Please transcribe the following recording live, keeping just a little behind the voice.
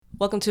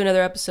Welcome to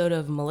another episode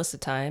of Melissa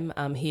Time.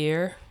 I'm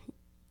here,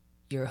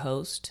 your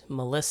host,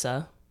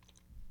 Melissa,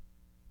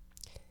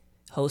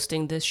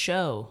 hosting this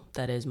show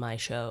that is my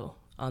show.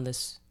 On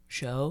this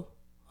show,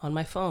 on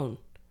my phone,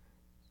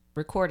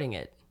 recording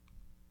it.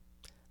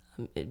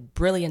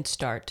 Brilliant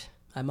start.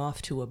 I'm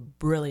off to a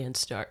brilliant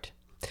start.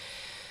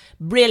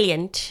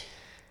 Brilliant.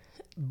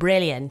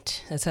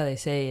 That's how they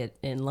say it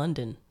in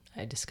London,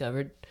 I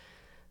discovered.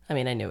 I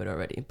mean, I knew it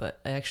already, but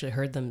I actually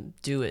heard them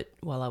do it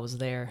while I was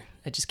there.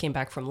 I just came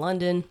back from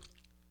London.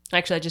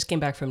 Actually, I just came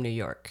back from New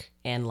York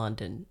and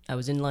London. I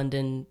was in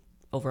London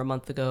over a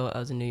month ago. I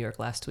was in New York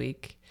last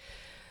week.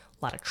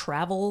 A lot of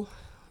travel.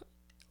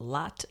 A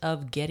lot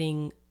of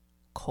getting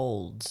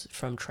colds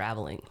from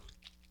traveling.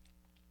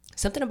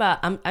 Something about,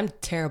 I'm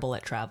terrible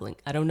at traveling.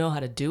 I don't know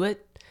how to do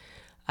it.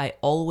 I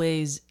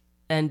always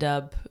end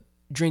up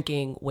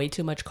drinking way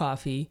too much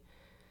coffee,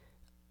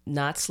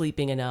 not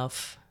sleeping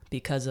enough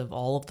because of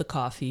all of the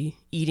coffee,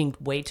 eating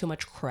way too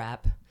much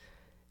crap,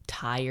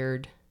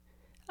 tired,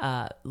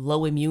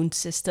 low immune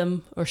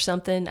system or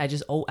something. I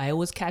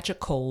always catch a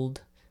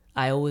cold.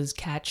 I always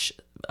catch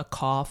a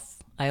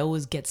cough. I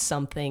always get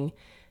something,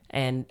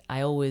 and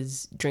I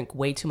always drink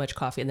way too much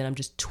coffee, and then I'm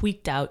just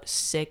tweaked out,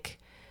 sick,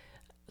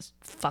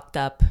 fucked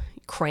up,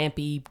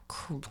 cranky,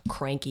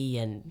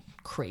 and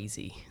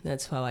crazy.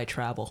 That's how I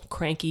travel.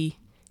 Cranky,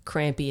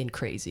 crampy, and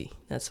crazy.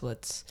 I'm going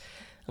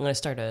to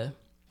start a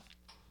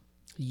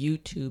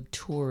YouTube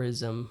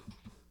tourism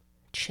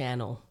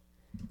channel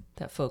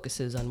that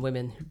focuses on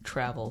women who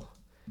travel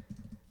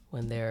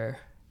when they're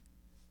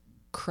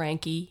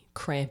cranky,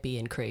 crampy,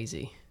 and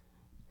crazy.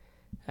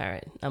 All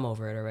right, I'm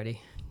over it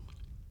already.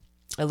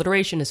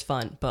 Alliteration is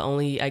fun, but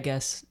only, I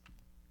guess,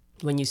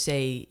 when you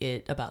say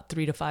it about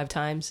 3 to 5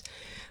 times.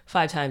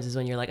 5 times is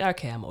when you're like,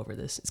 okay, I'm over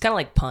this. It's kind of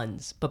like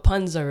puns, but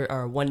puns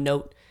are one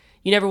note.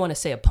 You never want to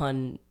say a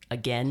pun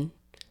again.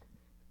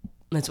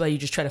 That's why you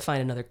just try to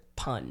find another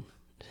pun.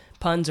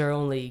 Puns are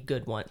only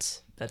good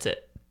once. That's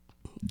it.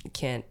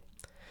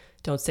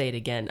 Don't say it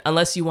again.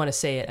 Unless you want to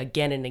say it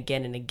again and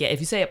again and again.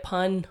 If you say a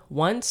pun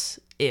once,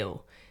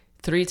 ew.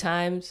 3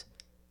 times,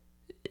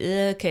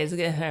 okay, it's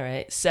good. All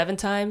right. 7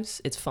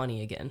 times, it's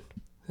funny again.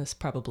 That's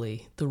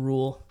probably the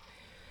rule.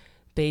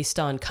 Based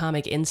on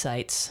Comic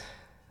Insights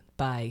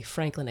by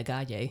Franklin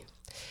Agaye.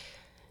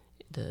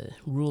 The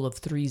rule of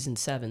 3s and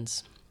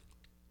 7s.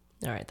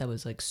 All right, that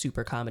was like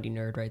super comedy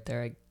nerd right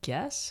there, I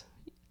guess.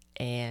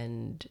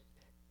 And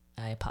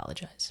I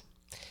apologize.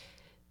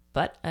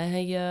 But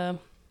I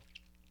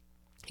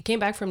came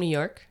back from New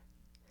York.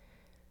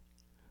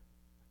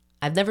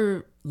 I've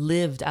never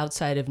lived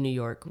outside of New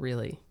York,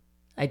 really.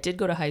 I did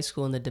go to high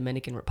school in the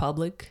Dominican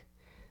Republic,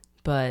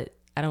 but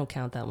I don't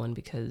count that one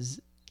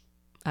because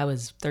I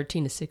was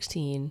 13 to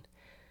 16.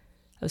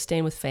 I was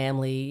staying with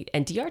family,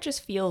 and DR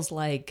just feels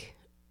like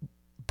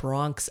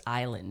Bronx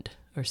Island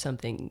or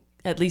something,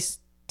 at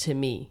least to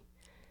me.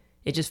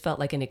 It just felt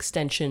like an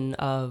extension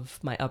of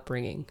my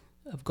upbringing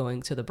of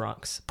going to the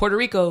Bronx. Puerto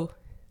Rico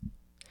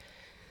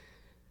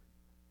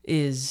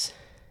is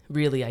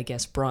really, I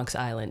guess, Bronx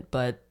Island,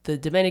 but the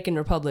Dominican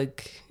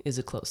Republic is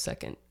a close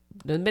second.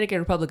 The Dominican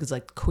Republic is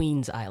like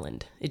Queens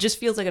Island. It just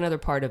feels like another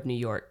part of New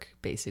York,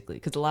 basically,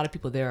 because a lot of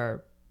people there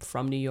are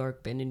from New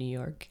York, been to New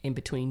York, in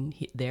between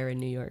there and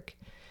New York.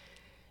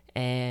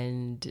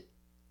 And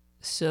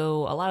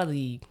so a lot of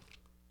the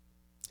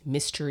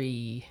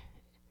mystery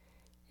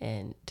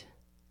and,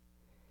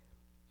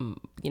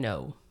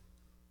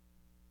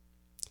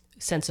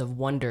 sense of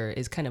wonder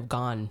is kind of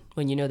gone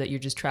when you know that you're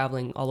just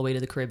traveling all the way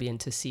to the Caribbean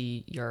to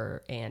see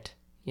your aunt,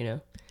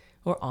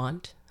 or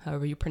aunt,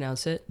 however you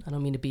pronounce it. I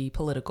don't mean to be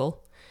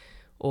political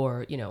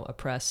or,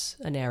 oppress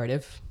a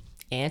narrative.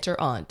 Aunt or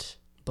aunt,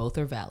 both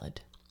are valid,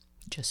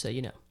 just so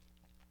you know.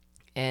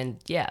 And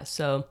yeah,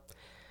 so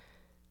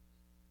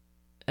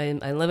I'm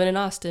living in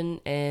Austin,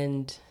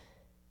 and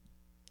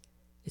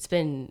it's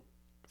been,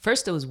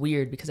 first it was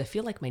weird because I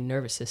feel like my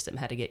nervous system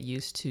had to get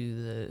used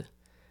to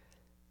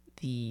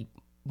the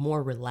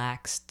more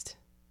relaxed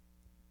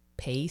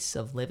pace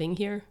of living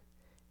here,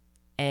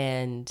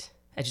 and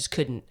I just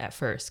couldn't at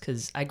first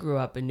because I grew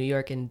up in New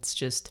York, and it's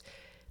just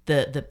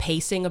the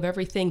pacing of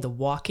everything, the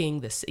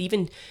walking,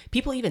 even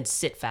people even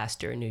sit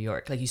faster in New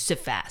York. Like, you sit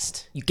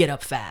fast, you get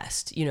up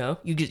fast,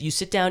 you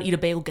sit down, eat a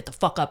bagel, get the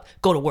fuck up,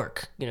 go to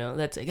work,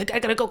 that's I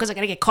gotta go because I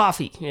gotta get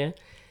coffee,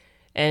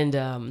 and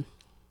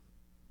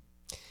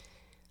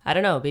I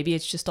don't know, maybe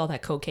it's just all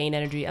that cocaine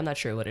energy. I'm not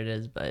sure what it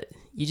is, but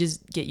you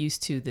just get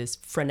used to this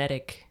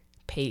frenetic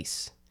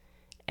pace,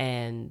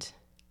 and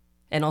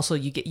also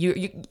you get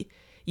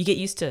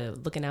used to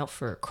looking out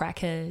for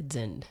crackheads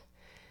and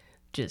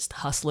just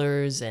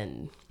hustlers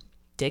and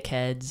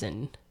dickheads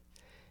and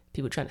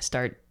people trying to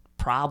start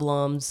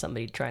problems,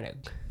 somebody trying to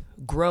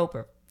grope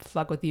or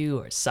fuck with you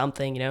or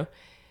something,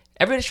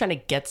 Everybody's trying to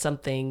get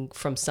something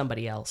from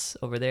somebody else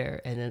over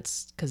there, and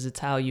it's because it's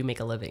how you make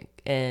a living.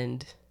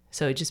 And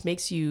so it just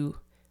makes you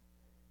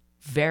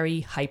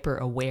very hyper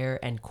aware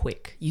and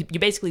quick. You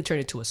basically turn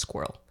into a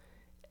squirrel.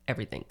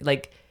 Everything.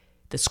 Like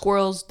the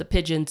squirrels, the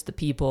pigeons, the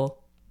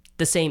people,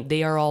 the same.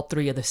 They are all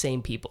 3 of the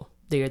same people.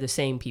 They are the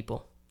same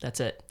people. That's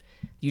it.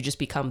 You just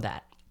become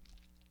that.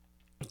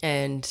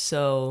 And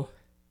so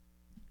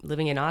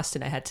living in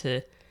Austin, I had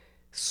to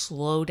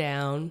slow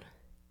down,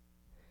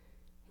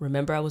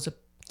 remember I was a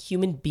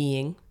human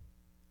being,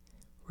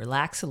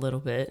 relax a little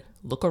bit,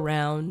 look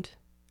around,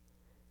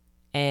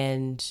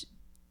 and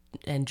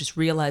just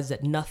realize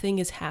that nothing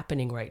is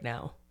happening right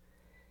now.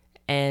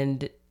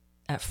 And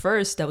at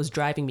first that was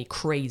driving me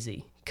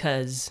crazy,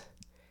 because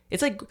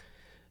it's like,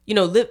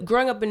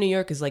 growing up in New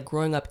York is like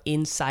growing up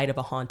inside of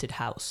a haunted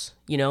house.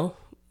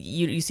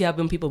 You see how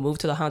when people move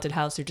to the haunted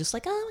house, they're just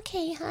like, oh,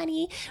 okay,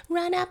 honey,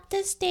 run up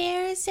the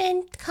stairs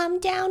and come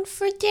down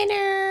for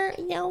dinner.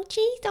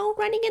 Geez, don't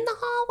running in the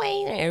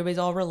hallway. And everybody's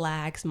all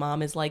relaxed.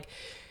 Mom is like,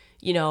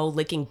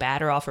 licking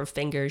batter off her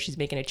fingers. She's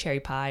making a cherry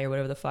pie or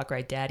whatever the fuck,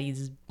 right?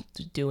 Daddy's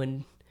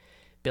building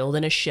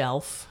a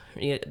shelf,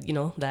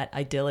 that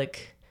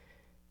idyllic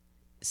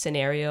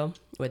scenario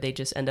where they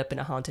just end up in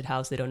a haunted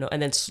house. They don't know.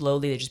 And then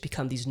slowly they just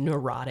become these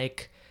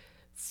neurotic,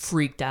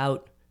 freaked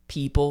out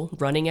people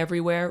running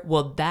everywhere.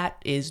 Well,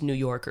 that is New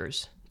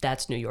Yorkers.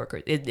 That's New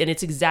Yorkers. And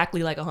it's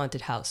exactly like a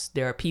haunted house.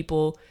 There are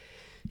people,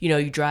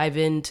 you drive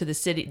into the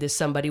city, there's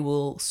somebody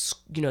will,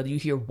 you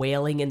hear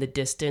wailing in the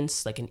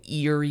distance, like an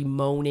eerie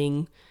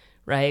moaning,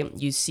 right?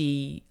 You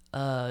see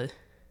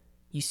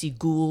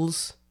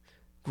ghouls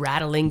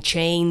rattling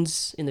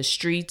chains in the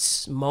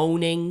streets,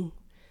 moaning,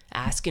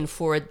 asking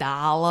for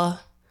 $1,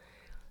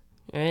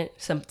 right?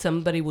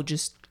 Somebody will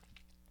just,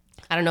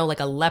 I don't know, like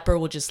a leper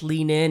will just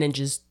lean in and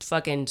just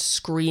fucking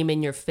scream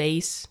in your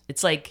face.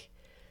 It's like,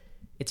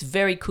 it's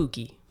very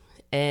kooky.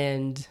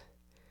 And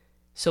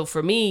so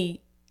for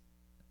me,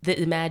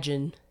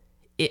 imagine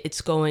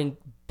it's going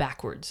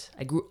backwards.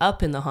 I grew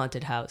up in the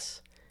haunted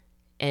house,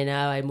 and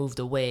now I moved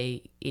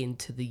away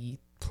into the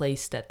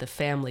place that the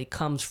family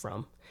comes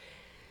from.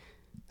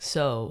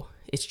 So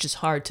it's just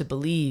hard to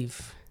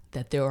believe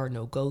that there are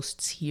no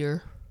ghosts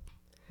here.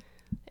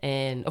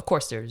 And of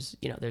course there's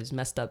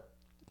messed up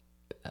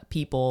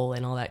people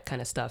and all that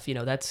kind of stuff.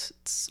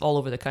 It's all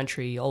over the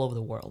country, all over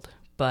the world.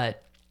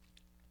 But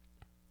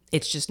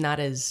it's just not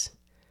as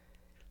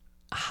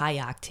high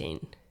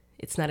octane.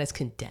 It's not as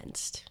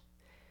condensed.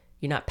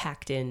 You're not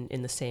packed in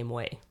the same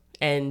way.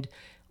 And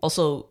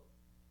also,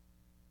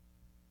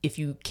 if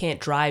you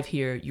can't drive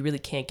here, you really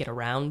can't get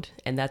around.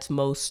 And that's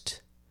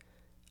most,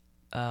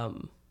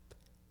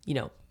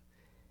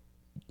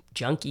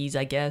 junkies,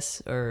 I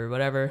guess, or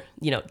whatever,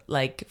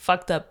 like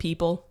fucked up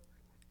people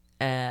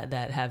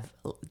that have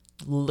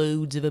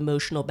loads of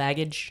emotional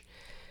baggage,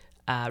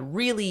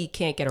 really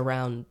can't get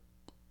around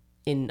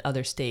in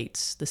other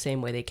states the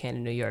same way they can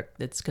in New York.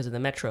 That's because of the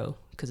metro,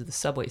 because of the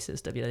subway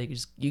system. You can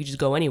just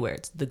go anywhere.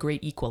 It's the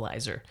great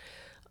equalizer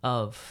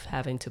of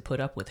having to put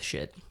up with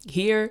shit.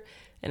 Here,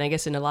 and I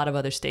guess in a lot of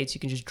other states,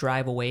 you can just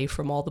drive away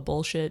from all the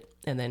bullshit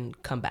and then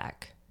come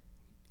back.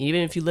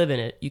 Even if you live in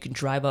it, you can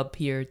drive up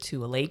here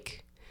to a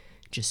lake,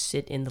 just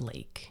sit in the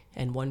lake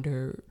and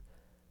wonder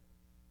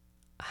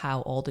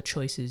how all the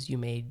choices you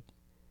made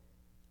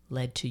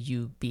led to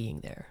you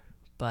being there.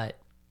 But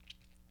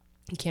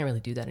you can't really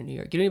do that in New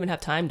York. You don't even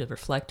have time to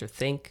reflect or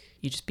think.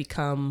 You just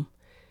become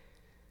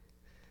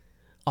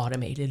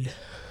automated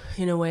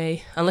in a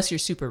way. Unless you're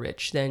super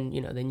rich, then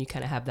you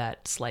kind of have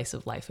that slice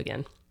of life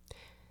again.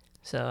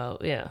 So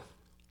yeah.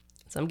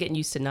 So I'm getting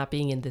used to not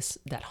being in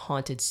that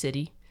haunted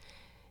city,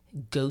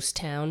 ghost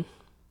town,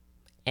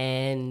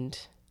 and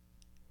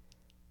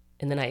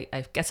then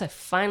I guess I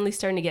finally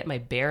starting to get my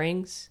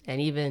bearings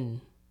and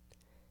even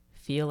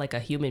feel like a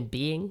human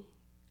being.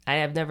 I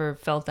have never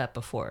felt that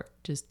before,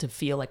 just to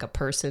feel like a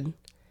person.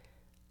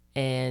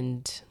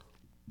 And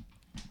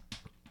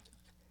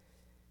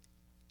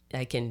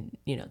I can,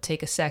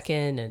 take a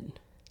second and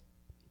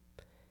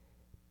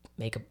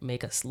make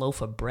a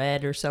loaf of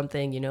bread or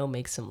something,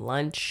 make some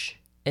lunch,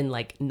 and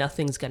like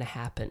nothing's going to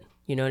happen.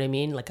 You know what I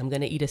mean? Like I'm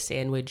going to eat a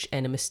sandwich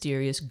and a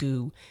mysterious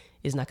goo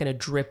is not going to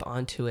drip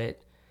onto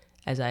it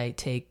as I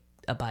take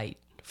a bite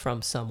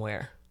from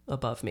somewhere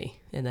above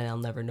me, and then I'll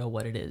never know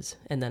what it is,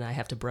 and then I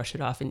have to brush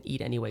it off and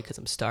eat anyway because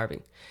I'm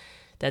starving.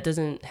 That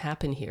doesn't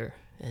happen here,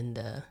 and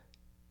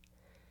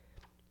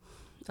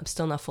I'm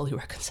still not fully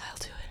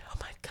reconciled to it. Oh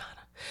my god,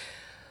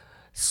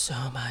 so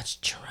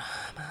much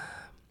drama.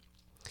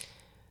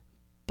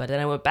 But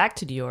then I went back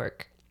to New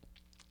York,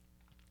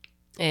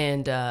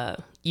 and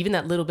even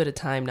that little bit of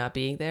time not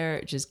being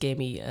there just gave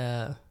me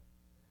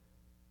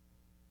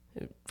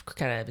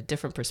kind of a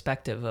different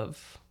perspective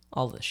of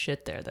all the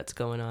shit there that's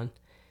going on.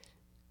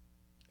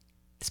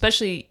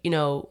 Especially,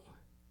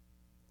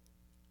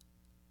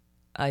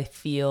 I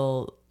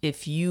feel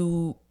if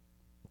you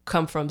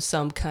come from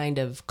some kind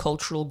of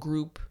cultural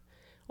group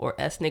or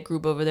ethnic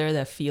group over there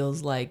that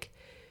feels like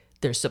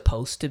they're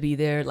supposed to be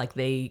there, like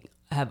they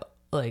have,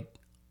 like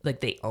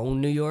they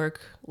own New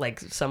York, like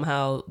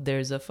somehow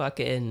there's a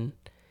fucking,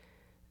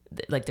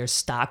 like they're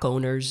stock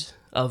owners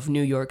of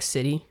New York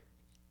City.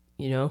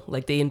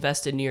 Like they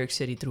invested in New York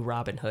City through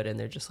Robinhood, and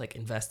they're just like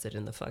invested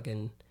in the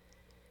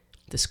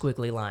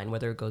squiggly line,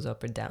 whether it goes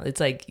up or down. It's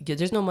like,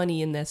 there's no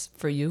money in this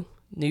for you.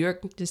 New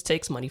York just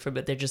takes money from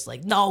it. They're just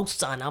like, no,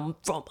 son,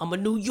 I'm a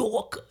New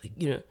Yorker,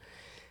 you know.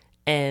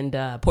 And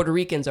Puerto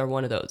Ricans are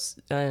one of those,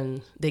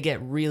 and they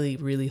get really,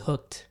 really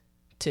hooked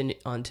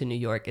onto New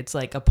York. It's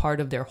like a part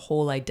of their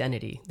whole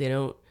identity.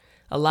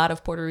 A lot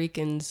of Puerto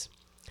Ricans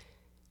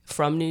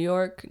from New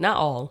York, not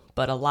all,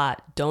 but a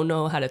lot, don't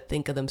know how to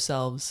think of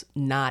themselves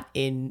not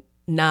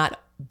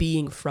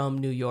being from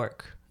New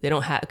York. They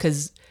don't have,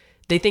 because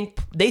they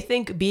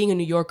think being a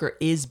New Yorker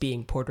is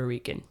being Puerto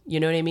Rican. You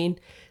know what I mean?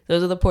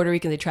 Those are the Puerto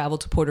Ricans. They travel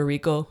to Puerto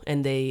Rico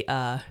and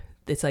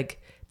it's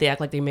like they act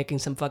like they're making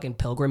some fucking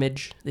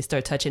pilgrimage. They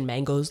start touching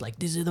mangoes, like,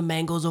 these are the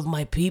mangoes of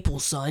my people,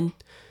 son.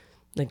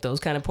 Like those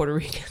kind of Puerto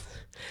Ricans.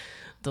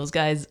 Those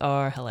guys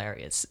are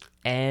hilarious.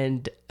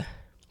 And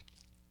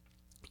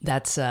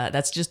that's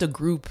just a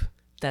group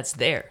that's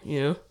there,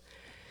 you know?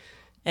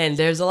 And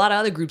there's a lot of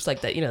other groups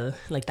like that, you know,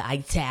 like the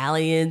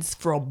Italians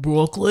from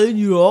Brooklyn,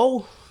 you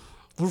know?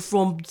 We're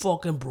from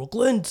fucking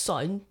Brooklyn,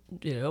 son.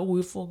 You know,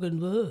 we're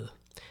fucking...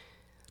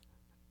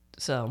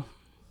 So,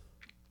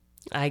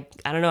 I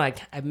don't know,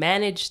 I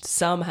managed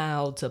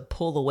somehow to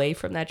pull away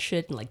from that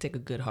shit and like take a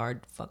good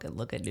hard fucking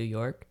look at New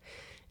York.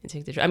 And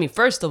take the... I mean,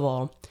 first of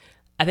all,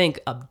 I think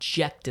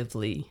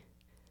objectively,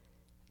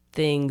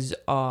 things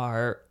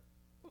are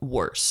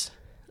worse.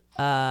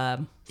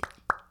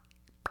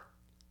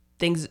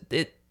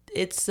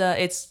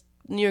 It's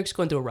New York's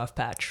going through a rough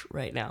patch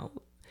right now,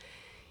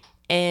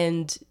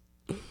 and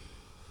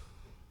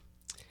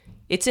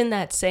it's in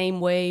that same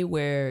way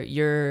where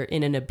you're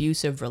in an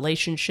abusive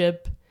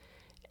relationship,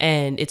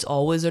 and it's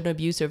always an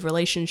abusive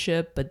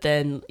relationship, but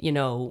then, you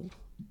know,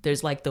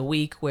 there's like the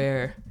week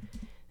where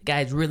the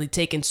guy's really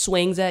taking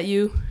swings at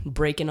you,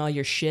 breaking all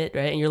your shit,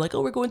 right? And you're like,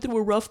 oh, we're going through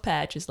a rough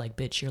patch. It's like,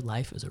 bitch, your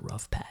life is a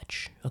rough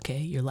patch, okay?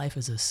 Your life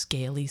is a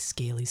scaly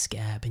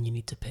scab, and you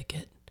need to pick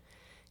it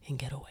and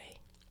get away.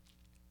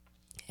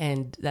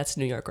 And that's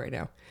New York right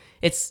now.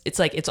 It's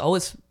like, it's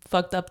always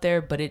fucked up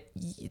there, but I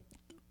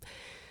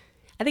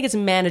think it's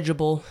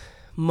manageable.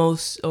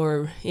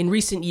 In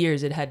recent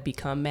years, it had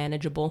become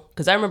manageable.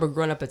 Because I remember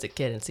growing up as a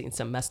kid and seeing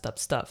some messed up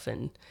stuff,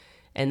 and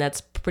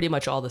that's pretty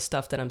much all the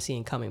stuff that I'm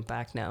seeing coming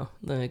back now.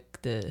 Like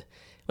when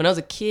I was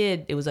a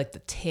kid, it was like the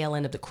tail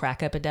end of the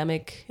crack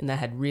epidemic, and that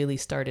had really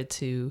started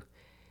to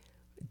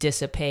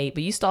dissipate.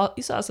 But you saw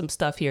some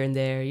stuff here and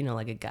there, you know,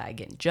 like a guy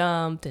getting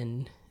jumped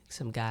and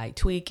some guy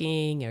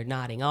tweaking or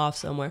nodding off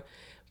somewhere,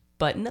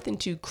 but nothing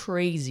too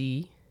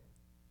crazy.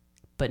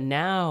 But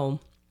now,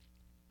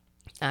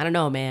 I don't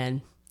know,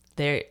 man.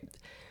 They're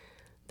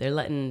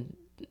letting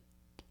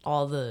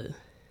all the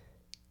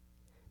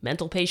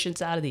mental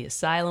patients out of the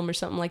asylum or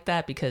something like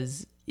that,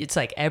 because it's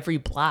like every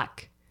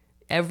block.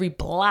 Do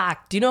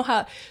you know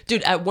how,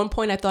 dude, at one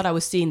point I thought I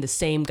was seeing the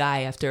same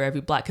guy after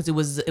every block, because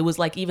it was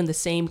like even the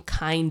same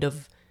kind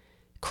of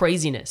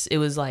craziness. It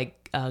was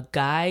like a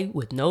guy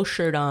with no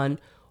shirt on,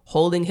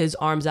 holding his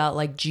arms out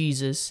like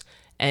Jesus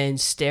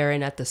and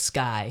staring at the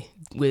sky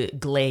with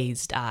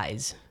glazed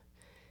eyes,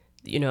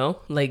 you know,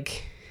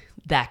 like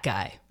that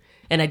guy.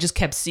 And I just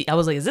kept I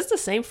was like, is this the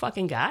same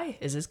fucking guy?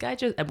 Is this guy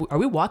are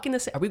we walking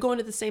are we going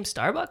to the same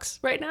Starbucks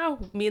right now,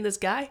 me and this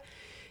guy?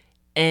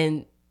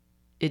 And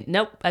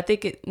I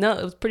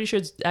was pretty sure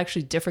it's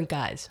actually different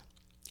guys.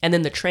 And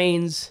then the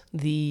trains,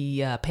 the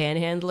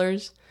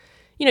panhandlers,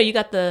 you know, you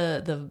got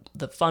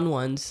the fun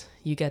ones.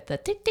 You got the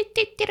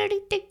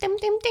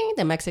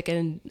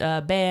Mexican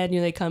band. You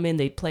know, they come in,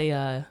 they play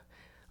a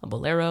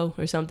bolero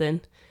or something,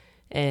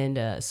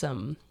 and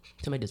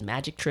somebody does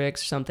magic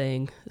tricks or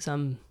something.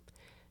 Some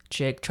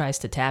chick tries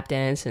to tap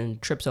dance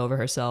and trips over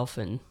herself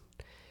and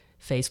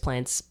face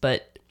plants.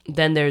 But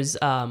then there's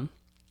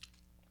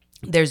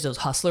those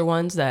hustler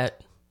ones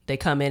that they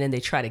come in and they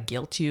try to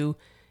guilt you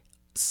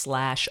 /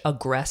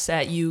 aggress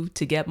at you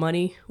to get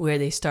money, where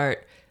they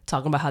start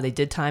talking about how they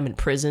did time in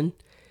prison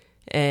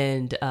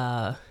and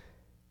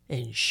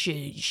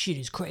shit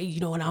is crazy, you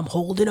know, and I'm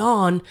holding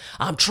on,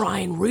 I'm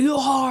trying real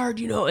hard,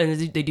 you know, and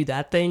they do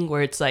that thing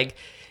where it's like,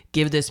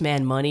 give this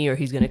man money or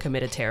he's gonna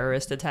commit a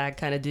terrorist attack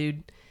kind of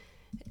dude.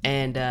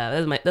 And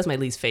that's my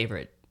least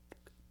favorite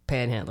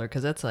panhandler,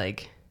 because that's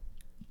like,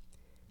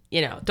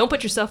 you know, don't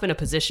put yourself in a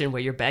position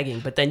where you're begging,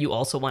 but then you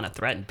also want to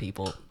threaten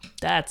people.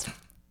 That's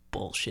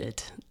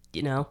bullshit,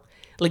 you know?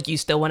 Like, you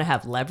still want to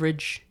have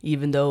leverage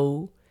even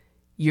though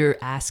you're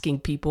asking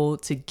people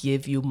to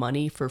give you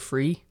money for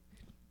free.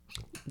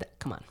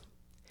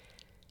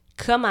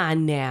 Come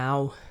on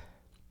now.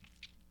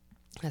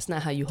 That's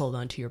not how you hold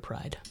on to your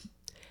pride.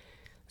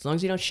 As long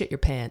as you don't shit your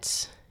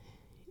pants,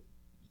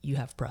 you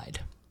have pride.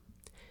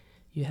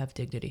 You have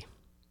dignity.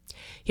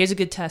 Here's a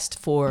good test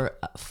for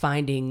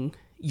finding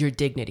your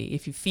dignity.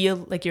 If you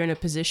feel like you're in a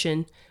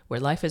position where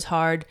life is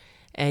hard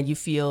and you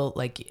feel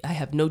like I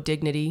have no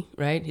dignity,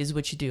 right? Here's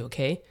what you do,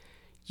 okay?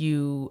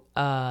 You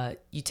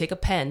take a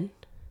pen,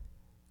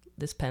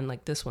 this pen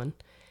like this one,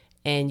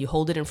 and you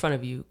hold it in front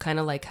of you, kind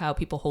of like how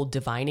people hold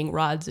divining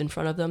rods in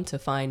front of them to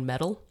find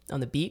metal on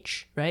the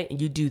beach, right?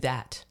 And you do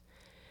that.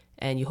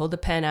 And you hold the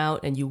pen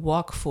out and you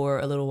walk for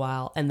a little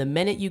while. And the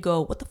minute you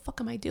go, what the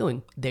fuck am I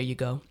doing? There you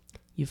go.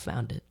 You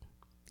found it.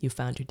 You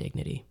found your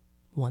dignity.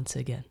 once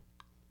again.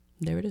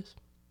 There it is.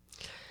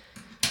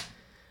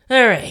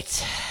 All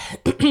right.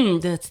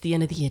 That's the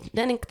end of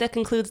that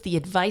concludes the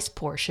advice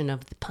portion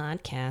of the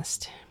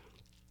podcast.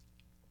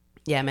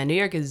 Yeah, man, New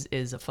York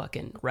is a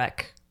fucking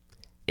wreck.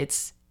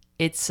 It's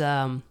just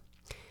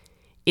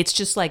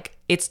like,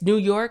 it's New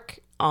York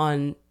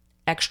on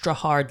extra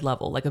hard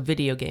level, like a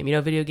video game. You know,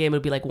 a video game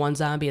would be like one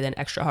zombie, and then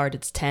extra hard,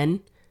 it's 10.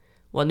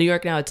 Well, New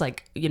York now, it's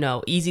like, you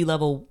know, easy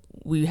level.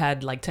 We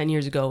had like 10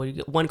 years ago, you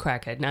get one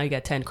crackhead. Now you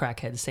got 10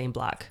 crackheads, same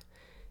block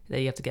that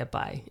you have to get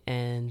by.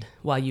 And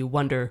while you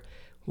wonder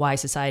why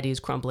society is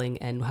crumbling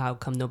and how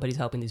come nobody's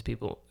helping these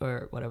people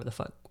or whatever the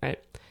fuck, right?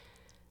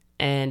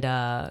 And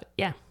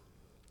yeah.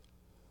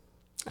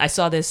 I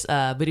saw this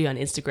video on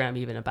Instagram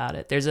even about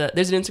it. There's an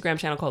Instagram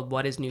channel called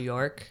What is New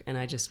York, and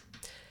I just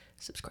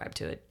subscribe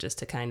to it just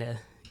to kind of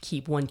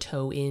keep one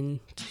toe in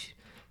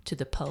to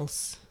the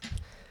pulse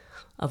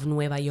of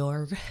Nueva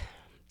York.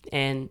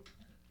 And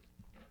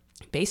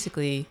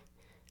basically,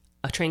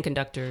 a train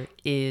conductor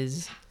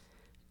is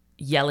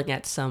yelling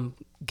at some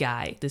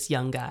guy, this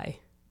young guy,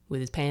 with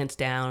his pants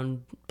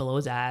down below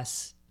his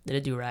ass, did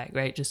a do-rag,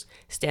 right? Just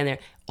stand there.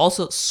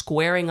 Also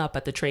squaring up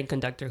at the train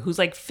conductor, who's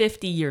like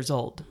 50 years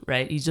old,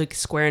 right? He's like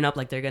squaring up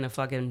like they're going to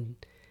fucking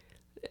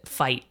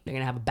fight. They're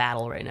going to have a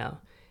battle right now.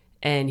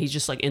 And he's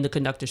just like in the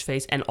conductor's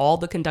face. And all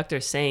the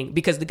conductor's saying,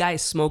 because the guy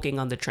is smoking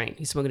on the train.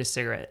 He's smoking a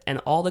cigarette. And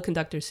all the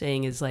conductor's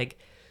saying is like,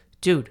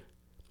 dude,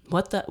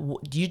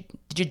 did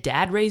your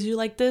dad raise you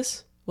like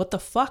this? What the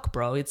fuck,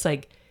 bro? It's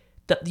like,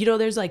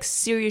 there's like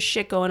serious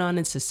shit going on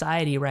in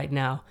society right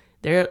now.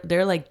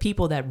 They're like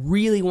people that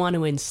really want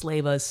to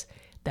enslave us,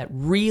 that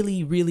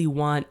really, really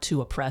want to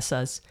oppress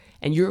us.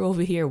 And you're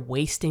over here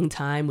wasting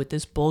time with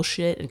this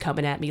bullshit and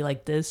coming at me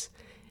like this.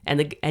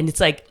 And it's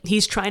like,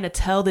 he's trying to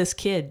tell this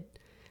kid,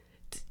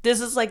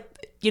 this is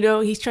like,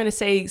 he's trying to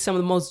say some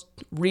of the most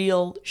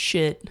real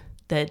shit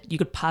that you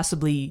could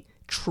possibly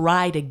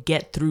try to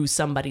get through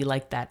somebody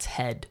like that's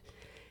head.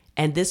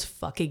 And this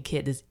fucking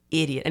kid, this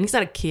idiot, and he's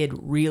not a kid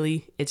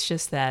really. It's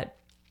just that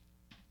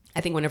I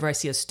think whenever I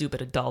see a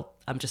stupid adult,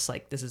 I'm just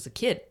like, this is a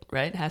kid,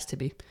 right? It has to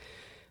be.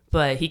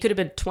 But he could have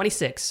been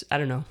 26. I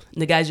don't know.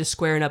 And the guy's just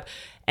squaring up.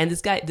 And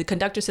this guy, the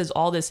conductor says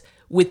all this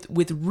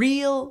with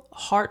real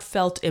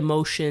heartfelt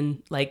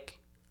emotion, like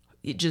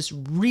it just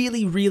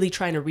really, really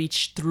trying to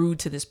reach through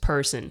to this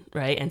person,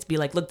 right? And to be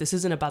like, look, this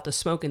isn't about the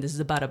smoking. This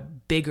is about a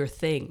bigger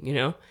thing,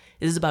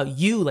 This is about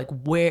you. Like,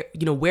 where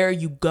are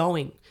you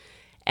going?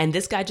 And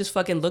this guy just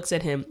fucking looks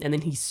at him, and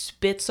then he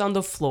spits on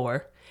the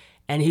floor,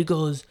 and he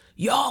goes,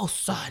 yo,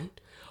 son,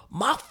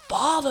 my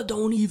father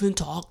don't even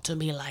talk to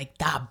me like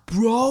that,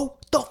 bro.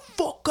 The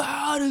fuck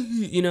out of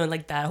here.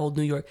 Like that whole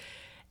New York.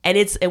 And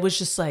it was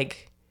just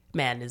like,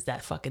 man, is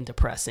that fucking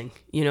depressing,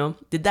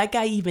 Did that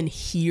guy even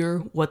hear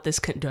what this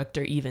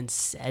conductor even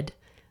said?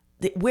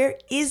 Where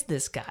is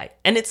this guy?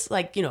 And it's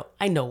like,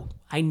 I know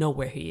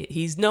where he is.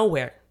 He's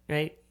nowhere,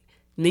 right?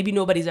 Maybe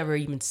nobody's ever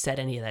even said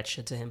any of that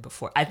shit to him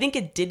before. I think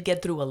it did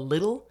get through a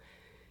little,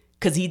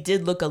 because he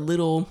did look a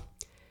little...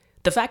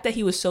 The fact that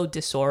he was so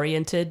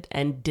disoriented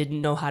and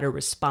didn't know how to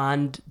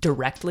respond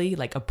directly,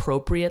 like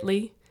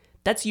appropriately,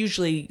 that's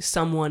usually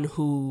someone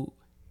who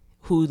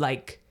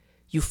like,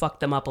 you fucked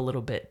them up a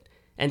little bit.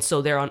 And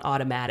so they're on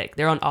automatic.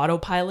 They're on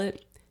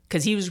autopilot,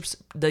 because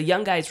the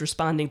young guy is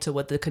responding to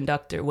what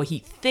he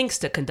thinks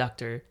the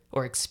conductor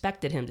or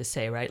expected him to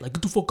say, right? Like,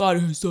 get the fuck out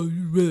of here,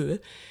 son.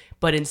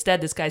 But instead,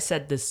 this guy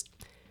said this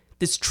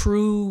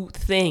true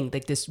thing,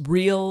 like this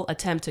real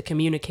attempt to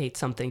communicate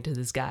something to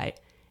this guy.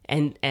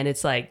 And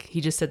it's like,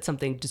 he just said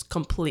something just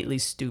completely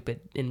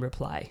stupid in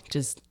reply,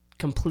 just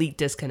complete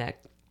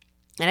disconnect.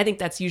 And I think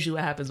that's usually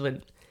what happens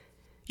when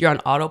you're on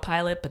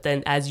autopilot, but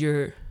then as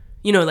you're,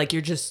 like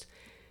you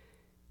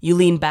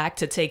lean back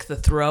to take the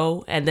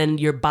throw, and then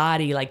your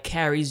body like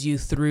carries you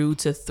through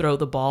to throw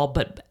the ball.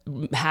 But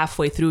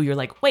halfway through, you're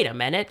like, wait a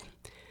minute,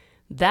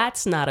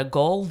 that's not a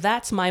goal.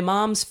 That's my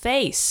mom's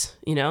face,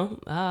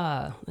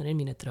 I didn't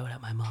mean to throw it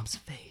at my mom's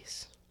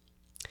face.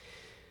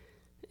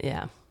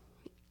 Yeah.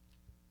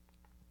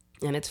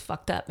 And it's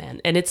fucked up, man.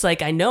 And it's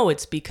like, I know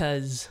it's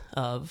because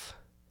of,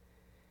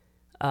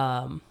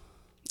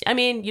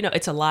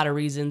 it's a lot of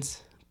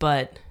reasons,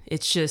 but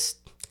it's just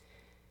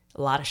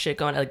a lot of shit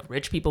going on, like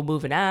rich people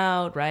moving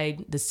out,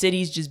 right? The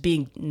city's just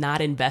being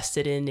not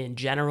invested in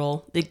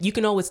general. You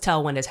can always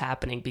tell when it's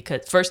happening,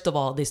 because first of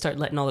all, they start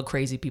letting all the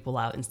crazy people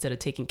out instead of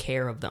taking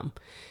care of them.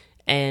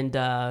 And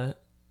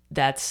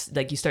that's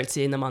like, you start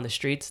seeing them on the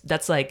streets.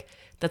 That's like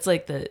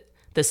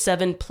the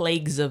 7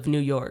 plagues of New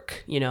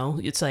York,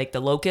 it's like the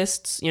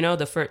locusts,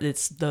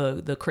 it's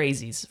the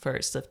crazies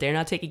first. If they're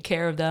not taking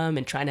care of them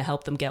and trying to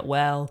help them get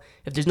well,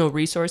 if there's no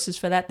resources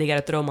for that, they got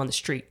to throw them on the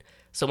street.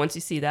 So once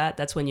you see that,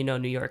 that's when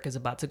New York is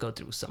about to go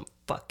through some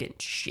fucking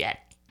shite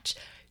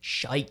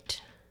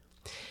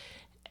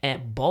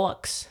and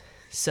bollocks.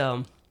 So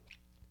I'm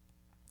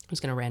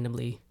just going to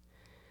randomly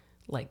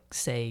like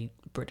say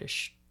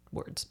British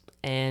words.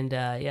 And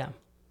yeah,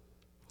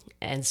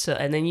 And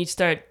then you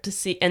start to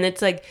see, and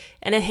it's like,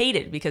 and I hate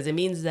it because it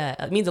means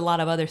a lot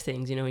of other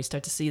things. You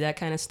start to see that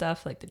kind of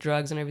stuff, like the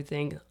drugs and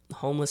everything,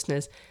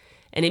 homelessness.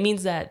 And it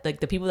means that like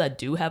the people that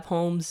do have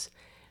homes,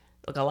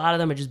 like a lot of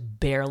them are just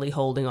barely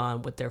holding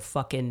on with their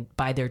fucking,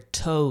 by their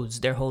toes,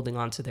 they're holding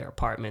on to their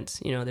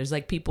apartments. There's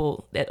like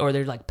people that, or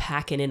they're like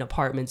packing in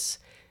apartments.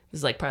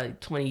 There's like probably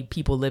 20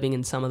 people living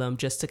in some of them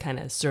just to kind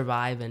of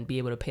survive and be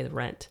able to pay the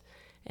rent.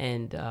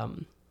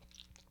 And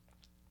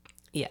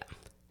yeah,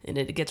 and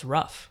it gets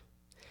rough.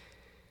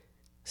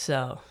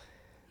 So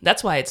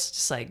that's why it's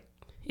just like,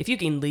 if you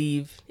can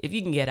leave, if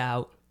you can get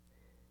out,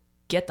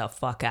 get the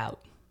fuck out.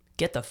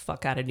 Get the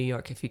fuck out of New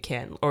York if you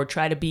can. Or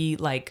try to be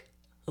like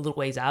a little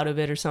ways out of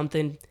it or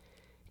something.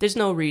 There's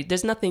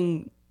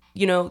nothing,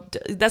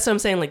 that's what I'm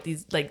saying. Like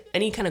these, like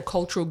any kind of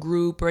cultural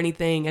group or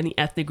anything, any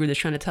ethnic group that's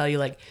trying to tell you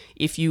like,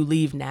 if you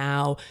leave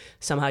now,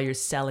 somehow you're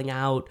selling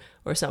out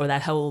or something, or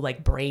that whole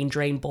like brain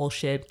drain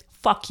bullshit.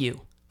 Fuck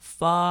you.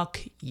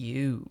 Fuck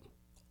you.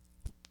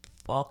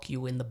 Fuck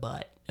you in the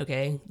butt.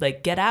 Okay?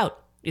 Like, get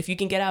out. If you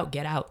can get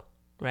out,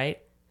 right?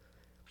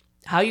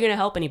 How are you going to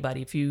help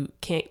anybody if you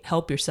can't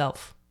help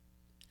yourself?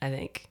 I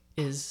think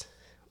is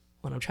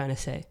what I'm trying to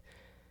say,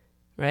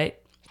 right?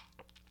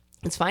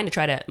 It's fine to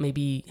try to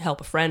maybe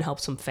help a friend,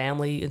 help some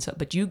family and stuff,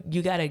 but you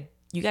gotta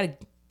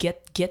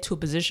get to a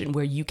position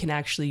where you can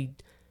actually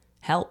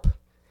help,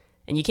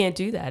 and you can't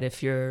do that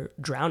if you're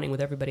drowning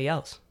with everybody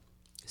else.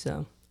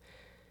 So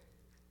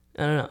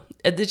I don't know.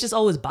 It just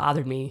always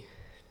bothered me,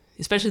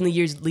 especially in the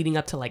years leading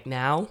up to like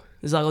now.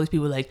 There's all these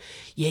people like,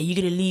 yeah, you're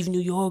going to leave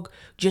New York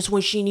just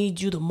when she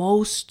needs you the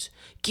most.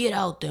 Get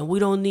out there. We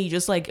don't need,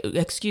 just like,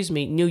 excuse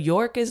me, New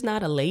York is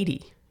not a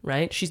lady,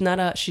 right? She's not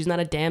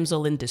a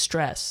damsel in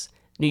distress.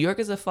 New York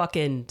is a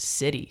fucking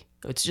city.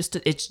 It's just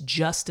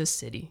a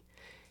city.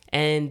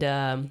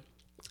 And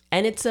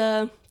it's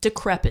a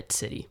decrepit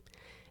city.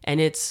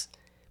 And it's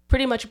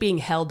pretty much being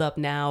held up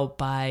now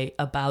by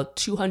about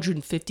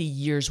 250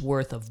 years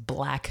worth of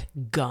black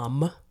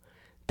gum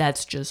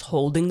that's just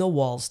holding the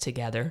walls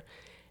together.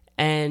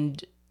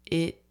 And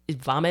it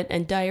vomit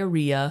and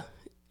diarrhea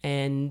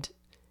and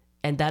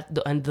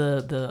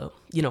the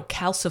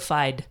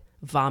calcified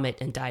vomit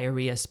and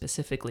diarrhea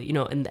specifically,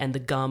 and the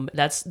gum,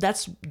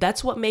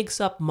 that's what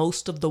makes up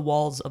most of the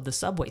walls of the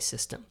subway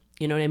system.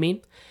 You know what I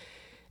mean?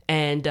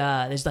 And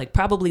there's like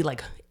probably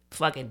like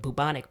fucking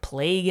bubonic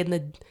plague in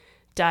the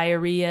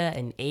diarrhea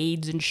and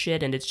AIDS and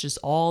shit, and it's just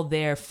all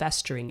there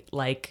festering,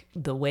 like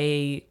the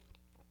way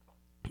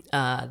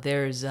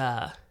there's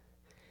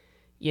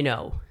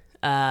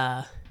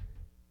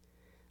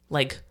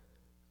like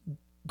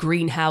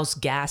greenhouse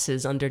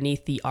gases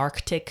underneath the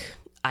Arctic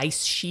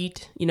ice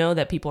sheet,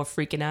 that people are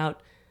freaking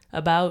out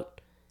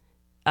about.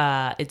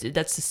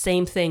 That's the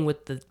same thing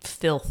with the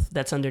filth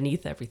that's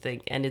underneath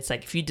everything. And it's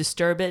like, if you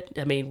disturb it,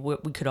 I mean, we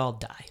could all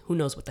die. Who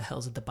knows what the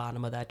hell's at the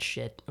bottom of that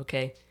shit,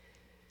 okay?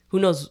 Who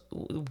knows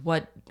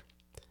what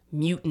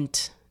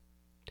mutant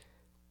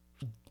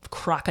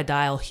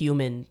crocodile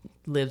human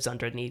lives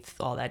underneath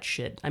all that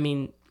shit. I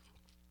mean,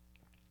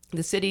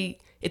 the city,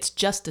 it's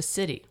just a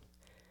city.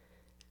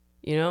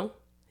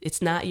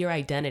 It's not your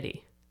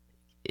identity.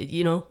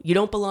 You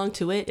don't belong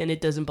to it, and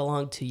it doesn't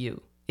belong to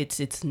you.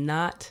 It's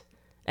not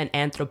an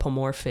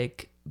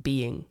anthropomorphic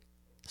being.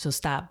 So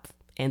stop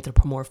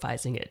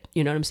anthropomorphizing it.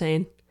 You know what I'm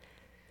saying?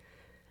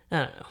 I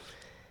don't know.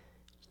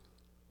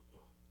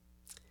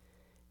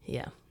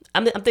 Yeah.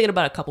 I'm thinking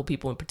about a couple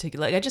people in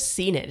particular. Like, I just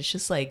seen it. It's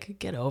just like,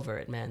 get over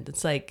it, man.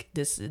 It's like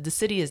the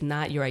city is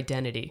not your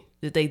identity.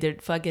 They're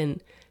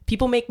fucking,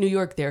 people make New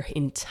York their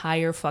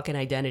entire fucking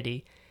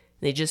identity.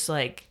 They just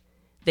like,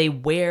 they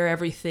wear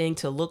everything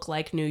to look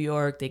like New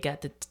York. They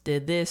got the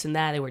this and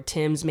that. They wear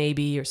Tim's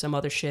maybe or some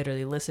other shit, or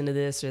they listen to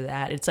this or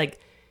that. It's like,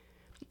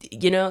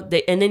 and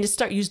then just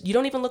you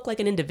don't even look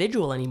like an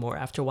individual anymore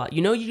after a while.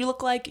 You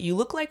look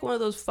like one of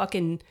those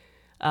fucking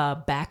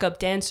backup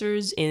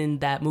dancers in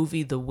that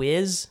movie The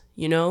Wiz,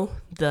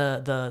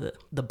 the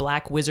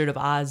Black Wizard of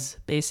Oz,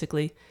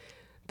 basically.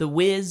 The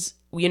Wiz,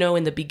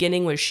 in the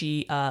beginning where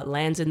she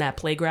lands in that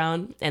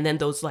playground, and then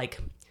those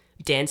like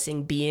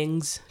dancing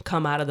beings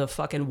come out of the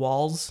fucking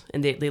walls,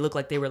 and they look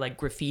like they were like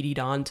graffitied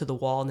onto the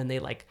wall, and then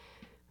they're like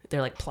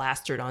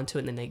plastered onto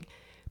it, and then they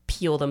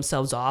peel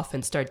themselves off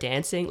and start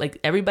dancing. Like,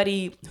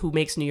 everybody who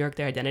makes New York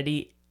their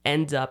identity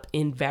ends up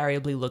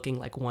invariably looking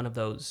like one of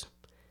those,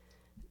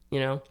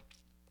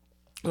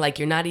 like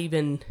you're not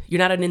an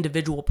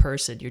individual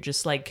person. You're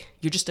just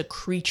a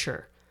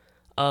creature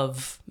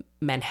of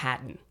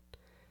Manhattan.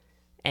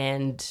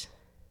 And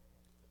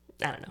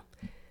I don't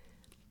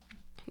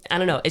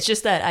know. It's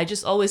just that I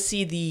just always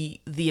see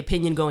the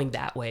opinion going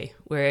that way,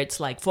 where it's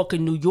like,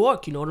 fucking New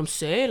York, you know what I'm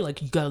saying?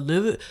 Like, you gotta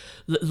live it,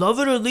 love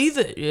it or leave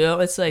it.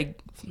 It's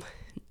like,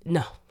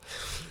 no.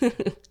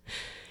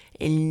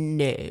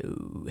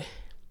 No.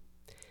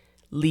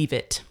 Leave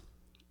it.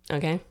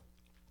 Okay?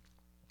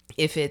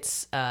 If it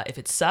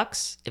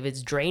sucks, if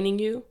it's draining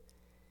you,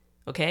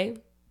 okay?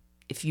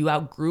 If you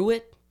outgrew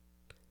it,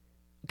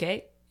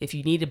 okay? If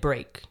you need a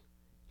break,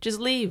 just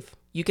leave.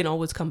 You can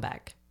always come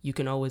back.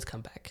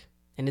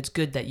 And it's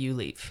good that you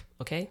leave,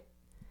 okay?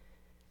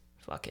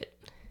 Fuck it.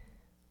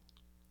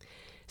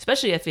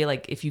 Especially I feel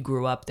like if you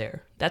grew up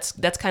there. That's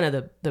kind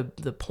of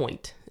the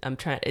point.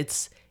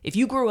 If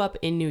you grew up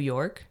in New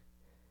York,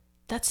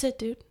 that's it,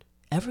 dude.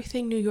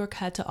 Everything New York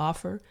had to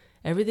offer,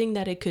 everything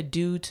that it could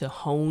do to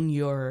hone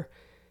your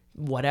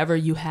whatever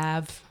you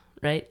have,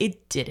 right?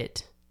 It did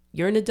it.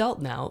 You're an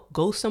adult now.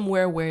 Go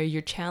somewhere where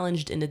you're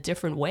challenged in a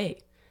different way.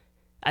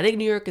 I think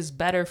New York is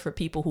better for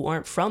people who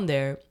aren't from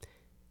there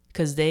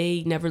because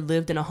they never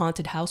lived in a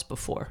haunted house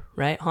before,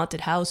 right?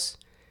 Haunted house,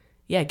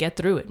 yeah, get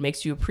through it.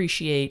 Makes you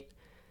appreciate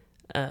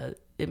a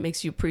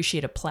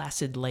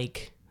placid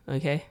lake,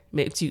 okay?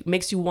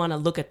 Makes you want to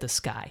look at the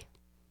sky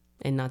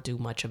and not do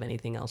much of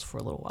anything else for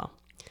a little while.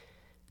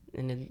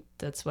 And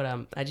that's what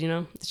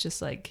it's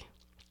just like,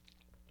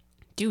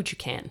 do what you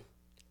can.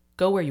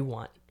 Go where you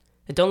want.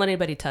 And don't let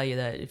anybody tell you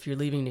that if you're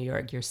leaving New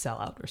York, you're a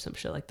sellout or some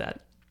shit like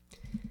that.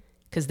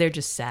 Because they're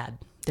just sad.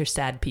 They're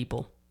sad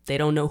people. They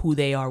don't know who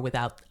they are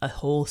without a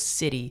whole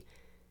city.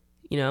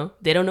 You know,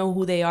 they don't know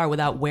who they are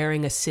without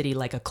wearing a city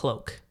like a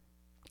cloak.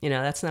 You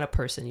know, that's not a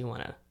person you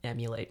want to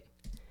emulate.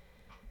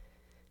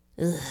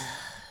 Ugh,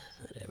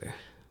 whatever.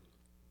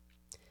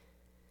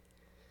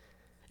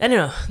 I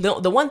don't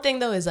know. The one thing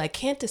though is I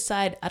can't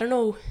decide. I don't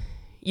know.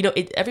 You know,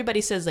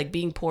 everybody says like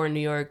being poor in New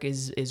York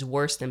is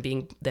worse than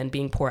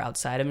being poor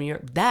outside of New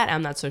York. That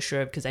I'm not so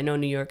sure of because I know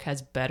New York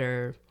has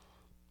better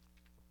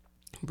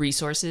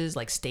resources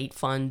like state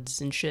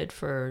funds and shit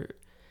for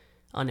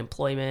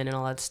unemployment and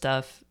all that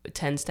stuff. It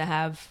tends to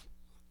have,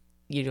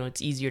 you know,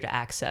 it's easier to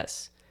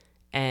access,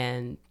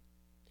 and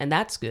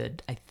that's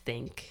good. I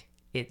think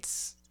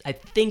it's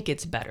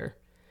better.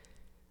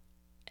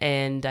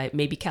 And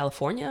maybe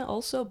California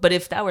also. But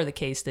if that were the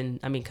case, then,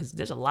 I mean, because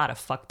there's a lot of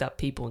fucked up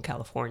people in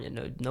California.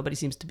 Nobody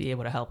seems to be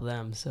able to help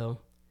them. So,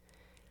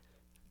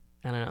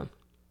 I don't know.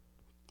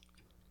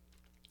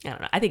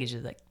 I think it's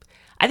just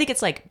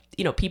like,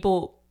 you know,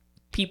 people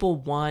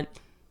want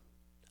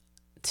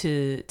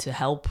to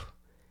help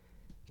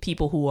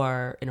people who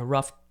are in a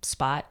rough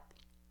spot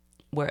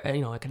where,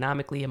 you know,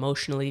 economically,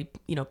 emotionally,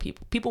 you know,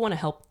 people want to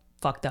help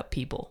fucked up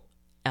people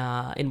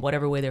in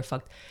whatever way they're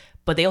fucked.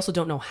 But they also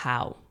don't know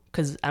how.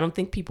 Because I don't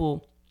think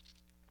people,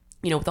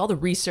 you know, with all the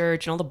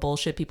research and all the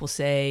bullshit people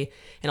say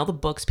and all the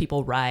books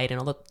people write and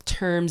all the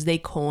terms they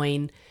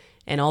coin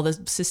and all the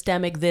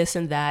systemic this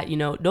and that, you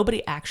know,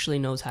 nobody actually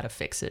knows how to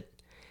fix it.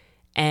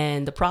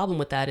 And the problem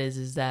with that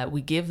is that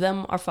we give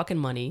them our fucking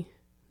money,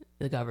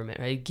 the government,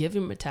 right? Give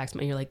them a tax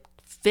money. You're like,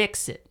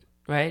 fix it,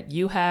 right?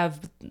 You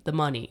have the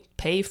money.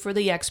 Pay for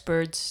the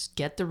experts.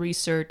 Get the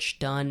research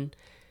done.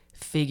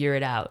 Figure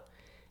it out.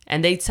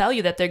 And they tell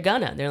you that they're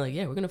like,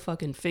 yeah, we're going to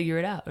fucking figure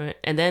it out. Right?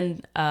 And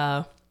then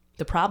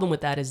the problem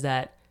with that is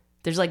that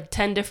there's like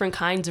 10 different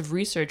kinds of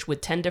research with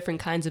 10 different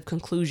kinds of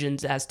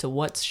conclusions as to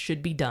what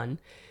should be done.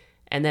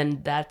 And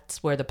then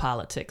that's where the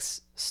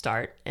politics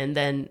start. And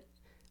then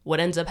what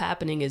ends up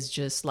happening is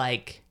just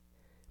like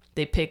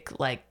they pick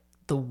like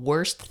the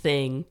worst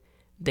thing.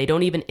 They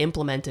don't even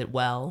implement it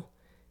well.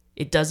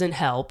 It doesn't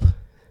help.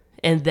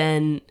 And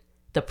then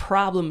the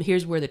problem,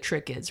 here's where the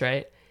trick is,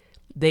 right?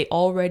 They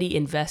already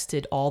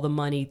invested all the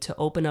money to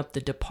open up the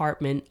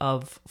department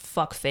of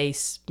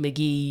fuckface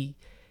McGee,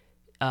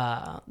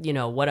 you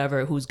know,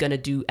 whatever, who's going to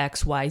do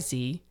X, Y,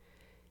 Z.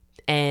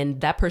 And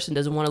that person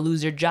doesn't want to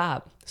lose their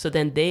job. So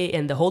then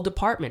and the whole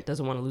department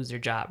doesn't want to lose their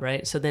job,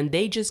 right? So then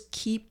they just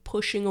keep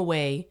pushing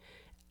away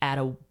at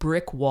a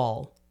brick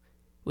wall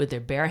with their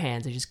bare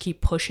hands. They just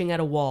keep pushing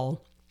at a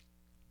wall,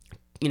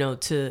 you know,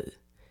 to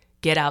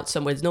get out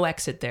somewhere. There's no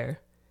exit there.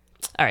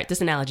 All right, this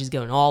analogy is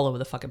going all over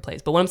the fucking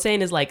place. But what I'm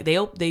saying is like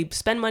they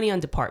spend money on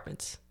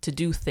departments to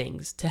do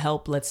things to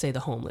help, let's say, the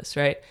homeless,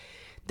 right?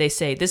 They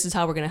say, this is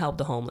how we're going to help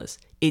the homeless.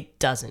 It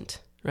doesn't,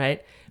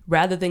 right?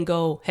 Rather than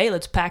go, hey,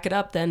 let's pack it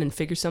up then and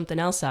figure something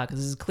else out because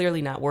this is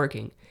clearly not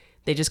working.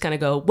 They just kind of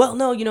go, well,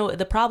 no, you know,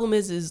 the problem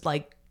is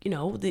like, you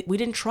know, we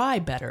didn't try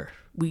better.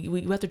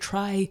 We have to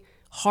try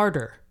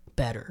harder,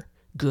 better,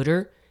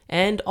 gooder,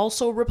 and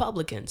also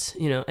Republicans,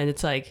 you know? And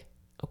it's like,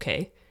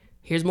 okay,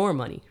 here's more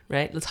money,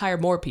 right? Let's hire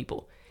more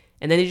people.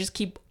 And then they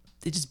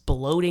just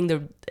bloating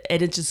and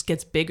it just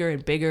gets bigger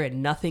and bigger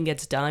and nothing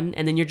gets done.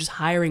 And then you're just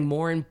hiring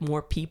more and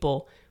more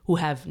people who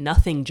have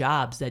nothing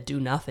jobs that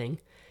do nothing.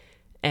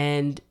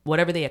 And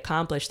whatever they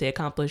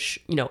accomplish,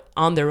 you know,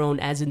 on their own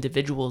as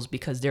individuals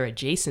because they're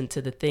adjacent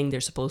to the thing they're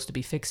supposed to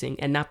be fixing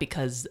and not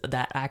because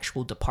that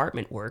actual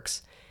department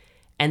works.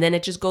 And then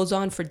it just goes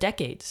on for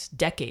decades.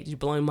 You're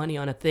blowing money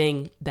on a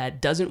thing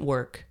that doesn't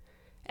work.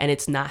 And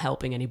it's not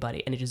helping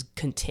anybody, and it just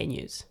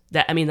continues.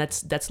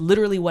 That's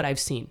literally what I've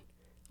seen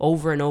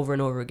over and over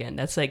and over again.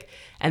 That's like,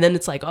 and then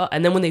it's like, oh,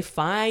 and then when they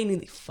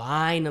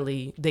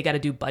finally, they got to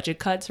do budget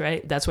cuts,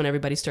 right? That's when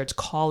everybody starts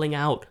calling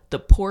out the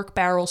pork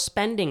barrel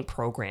spending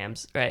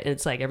programs, right? And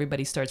it's like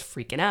everybody starts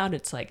freaking out.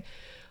 It's like,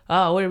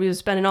 oh, what are we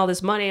spending all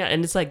this money on?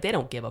 And it's like they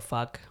don't give a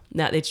fuck.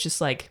 Now it's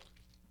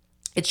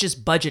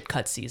just budget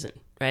cut season,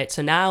 right?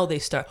 So now they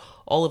start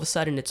all of a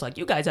sudden. It's like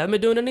you guys haven't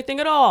been doing anything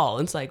at all.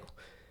 And it's like,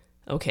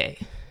 okay.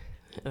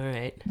 All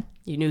right.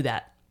 You knew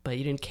that, but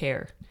you didn't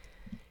care.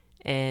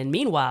 And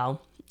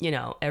meanwhile,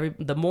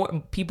 the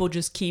more people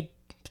just keep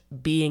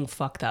being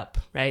fucked up,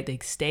 right? They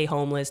stay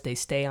homeless, they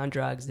stay on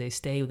drugs, they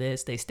stay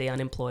this, they stay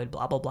unemployed,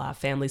 blah, blah, blah,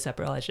 family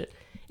separate, all that shit.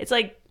 It's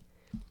like,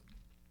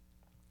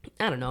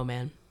 I don't know,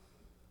 man.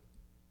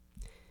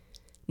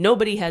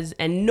 Nobody has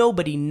an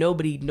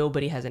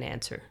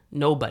answer.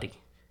 Nobody.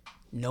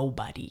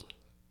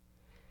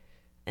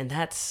 And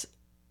that's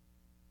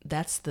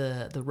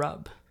the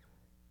rub.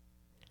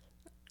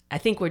 I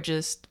think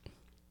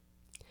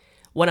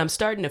what I'm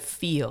starting to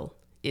feel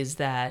is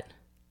that,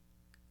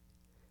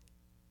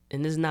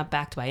 and this is not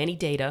backed by any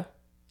data,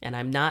 and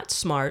I'm not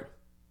smart,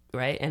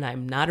 right? And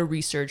I'm not a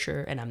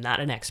researcher, and I'm not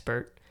an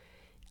expert.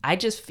 I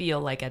just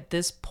feel like at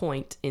this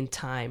point in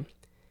time,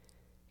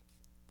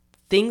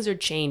 things are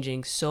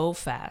changing so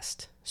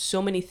fast.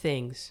 So many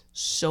things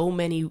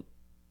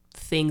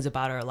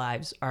about our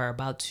lives are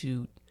about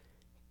to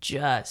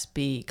just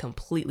be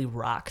completely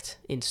rocked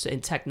in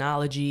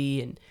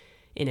technology and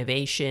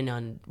innovation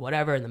on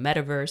whatever, in the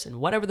metaverse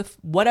and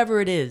whatever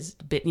it is,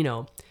 but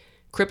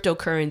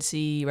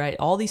cryptocurrency, right?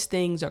 All these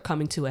things are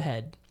coming to a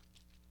head.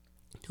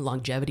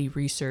 Longevity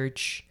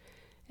research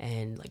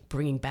and like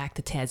bringing back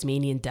the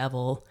Tasmanian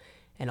devil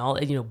and all,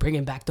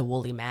 bringing back the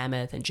woolly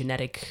mammoth and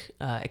genetic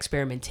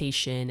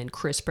experimentation and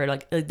CRISPR.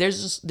 Like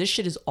this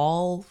shit is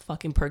all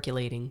fucking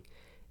percolating.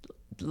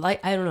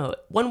 Like, I don't know,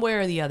 one way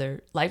or the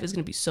other, life is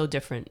going to be so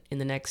different in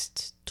the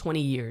next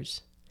 20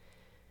 years.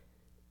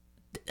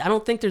 I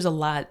don't think there's a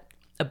lot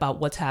about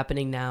what's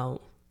happening now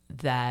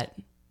that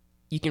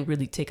you can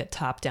really take a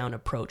top-down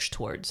approach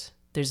towards.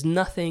 There's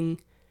nobody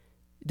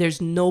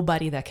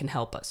that can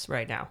help us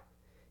right now.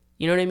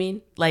 You know what I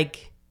mean?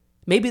 Like,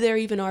 maybe there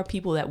even are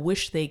people that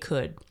wish they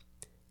could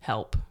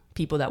help.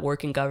 People that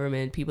work in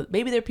government,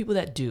 maybe there are people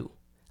that do.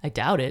 I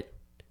doubt it.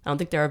 I don't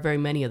think there are very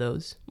many of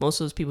those.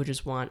 Most of those people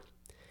just want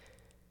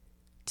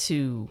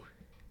to,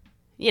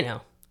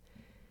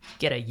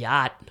 get a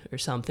yacht or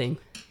something,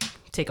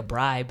 take a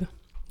bribe,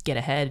 get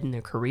ahead in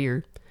their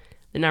career.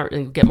 They're not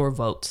really get more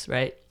votes,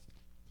 right?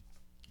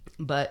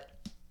 But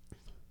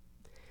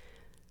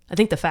I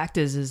think the fact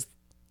is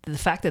the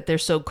fact that they're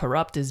so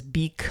corrupt is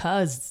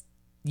because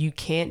you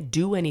can't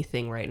do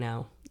anything right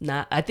now.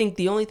 I think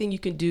the only thing you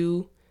can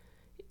do,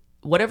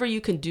 whatever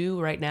you can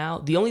do right now,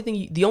 the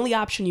only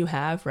option you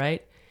have,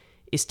 right,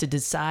 is to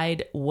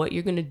decide what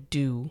you're going to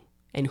do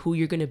and who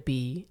you're going to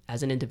be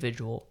as an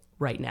individual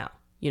right now.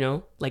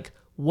 Like,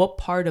 what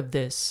part of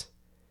this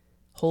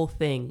whole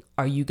thing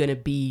are you going to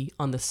be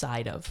on the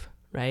side of,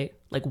 right?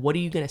 Like, what are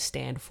you going to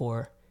stand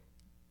for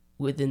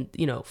within,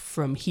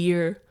 from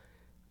here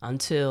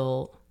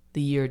until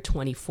the year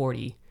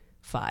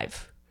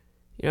 2045?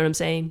 You know what I'm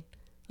saying?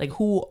 Like,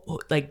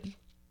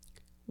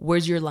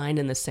 where's your line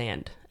in the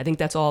sand? I think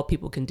that's all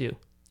people can do,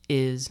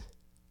 is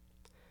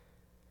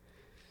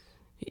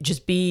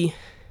just be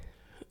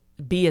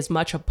as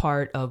much a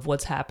part of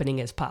what's happening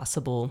as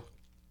possible,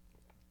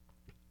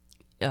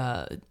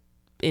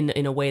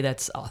 in a way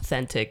that's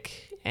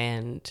authentic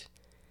and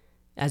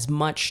as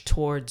much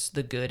towards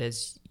the good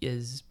as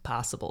is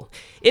possible.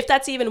 If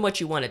that's even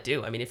what you want to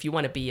do. I mean, if you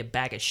want to be a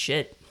bag of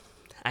shit,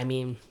 I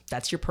mean,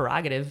 that's your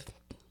prerogative,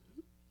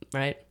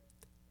 right?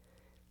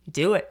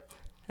 Do it,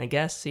 I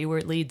guess. See where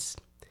it leads.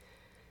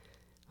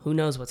 Who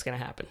knows what's going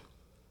to happen?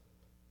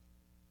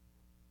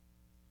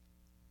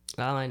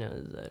 All I know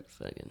is that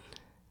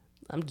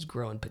I'm just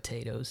growing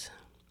potatoes.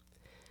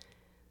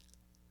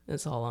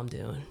 That's all I'm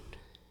doing.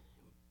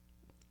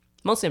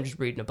 Mostly I'm just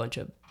reading a bunch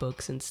of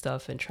books and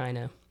stuff and trying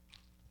to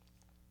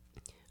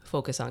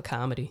focus on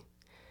comedy.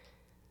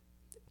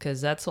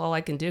 Because that's all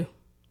I can do,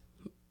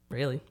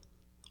 really.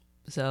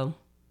 So,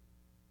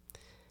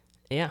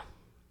 yeah.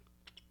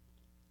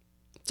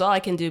 It's all I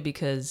can do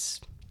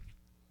because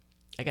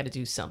I got to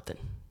do something.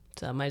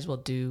 So I might as well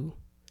do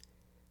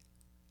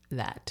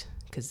that,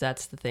 because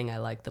that's the thing I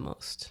like the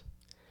most.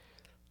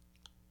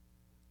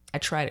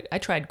 I've tried,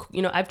 I've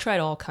tried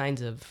all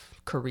kinds of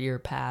career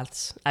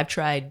paths. I've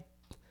tried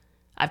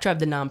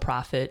the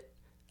nonprofit.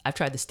 I've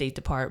tried the State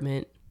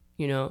Department,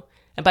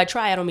 and by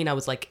try, I don't mean I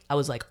was like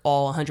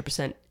all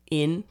 100%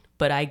 in,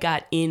 but I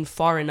got in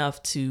far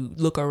enough to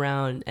look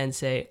around and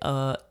say,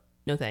 no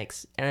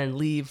thanks, and then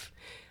leave.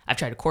 I've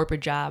tried a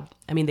corporate job.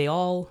 I mean, they're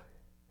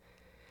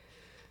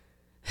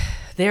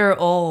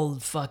all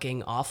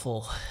fucking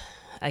awful.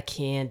 I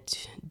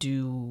can't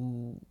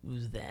do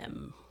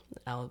them.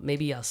 I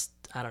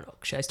don't know.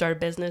 Should I start a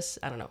business?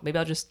 I don't know. Maybe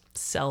I'll just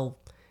sell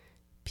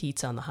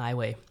pizza on the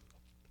highway.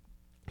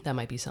 That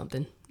might be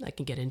something I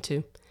can get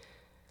into.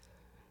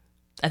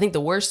 I think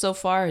the worst so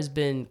far has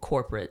been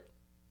corporate.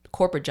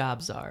 Corporate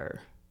jobs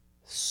are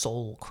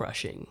soul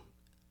crushing.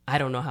 I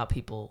don't know how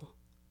people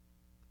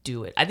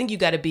do it. I think you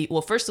got to be,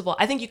 well, first of all,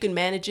 I think you can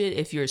manage it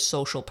if you're a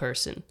social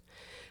person.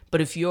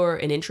 But if you're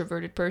an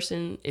introverted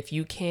person, if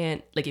you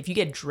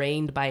get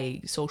drained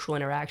by social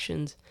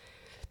interactions,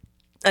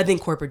 I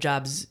think corporate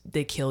jobs,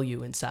 they kill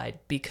you inside.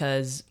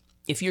 Because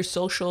if you're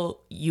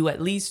social, you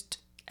at least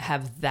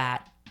have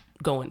that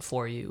going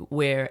for you,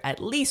 where at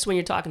least when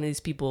you're talking to these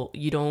people,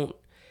 you don't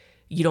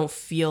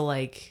feel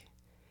like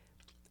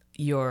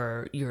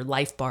your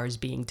life bar is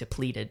being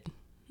depleted,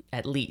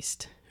 at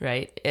least,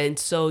 right? And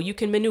so you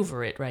can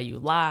maneuver it, right? You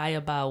lie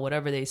about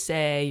whatever they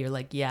say. You're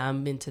like, yeah,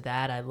 I'm into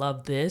that. I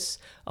love this.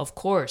 Of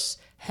course.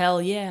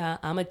 Hell yeah,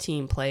 I'm a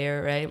team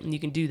player, right? And you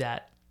can do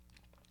that.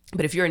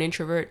 But if you're an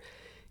introvert,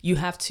 you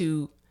have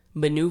to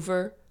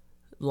maneuver,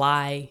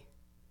 lie,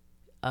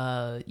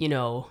 and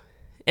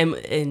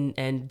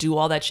do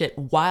all that shit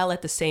while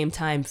at the same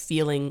time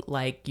feeling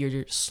like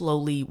you're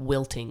slowly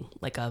wilting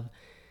like a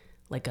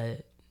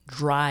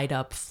dried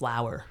up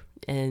flower.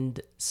 And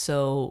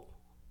so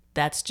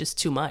that's just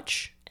too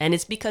much. And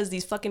it's because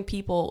these fucking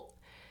people,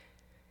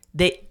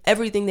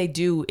 everything they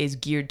do is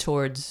geared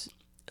towards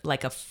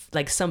like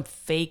some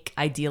fake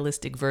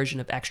idealistic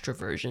version of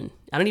extroversion.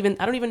 I don't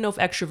even know if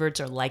extroverts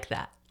are like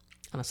that.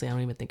 Honestly, I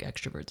don't even think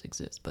extroverts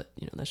exist, but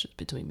that's just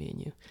between me and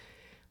you.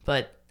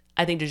 But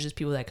I think there's just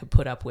people that could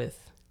put up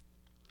with,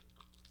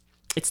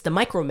 it's the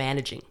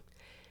micromanaging.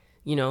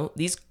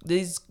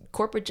 These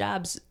corporate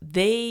jobs,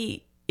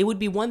 it would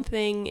be one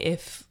thing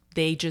if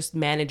they just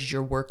managed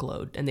your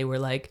workload and they were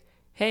like,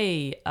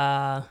 hey,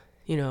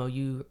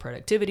 your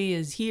productivity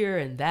is here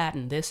and that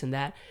and this and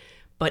that.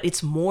 But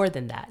it's more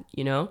than that,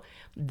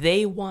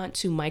 They want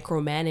to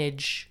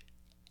micromanage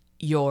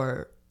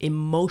your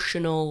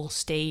emotional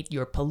state,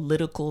 your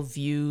political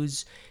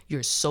views,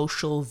 your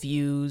social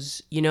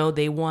views.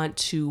 They want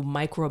to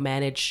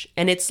micromanage,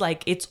 and it's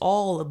like it's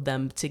all of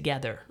them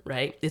together,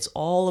 right? It's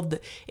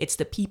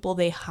the people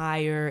they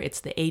hire, it's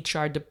the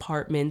HR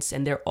departments,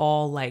 and they're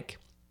all like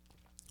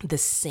the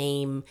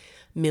same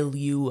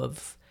milieu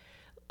of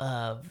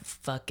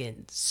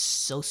fucking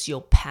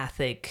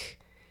sociopathic,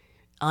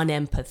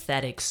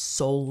 unempathetic,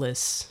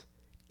 soulless,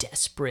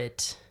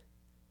 desperate,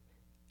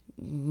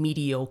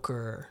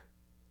 mediocre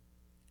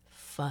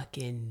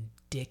fucking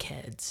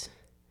dickheads.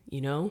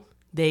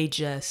 They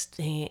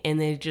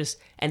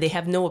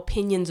have no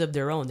opinions of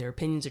their own. Their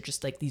opinions are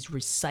just like these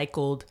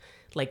recycled,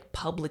 like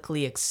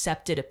publicly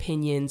accepted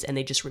opinions, and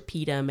they just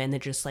repeat them, and they're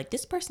just like,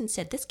 this person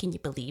said this, can you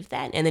believe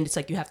that? And then it's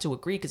like you have to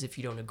agree, because if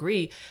you don't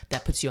agree,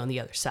 that puts you on the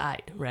other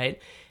side,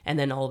 right? And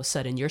then all of a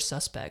sudden you're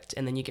suspect,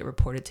 and then you get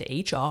reported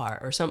to HR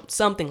or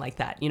something like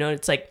that.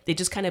 It's like they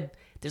just kind of,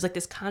 there's like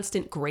this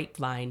constant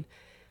grapevine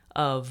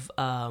of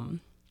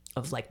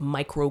like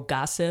micro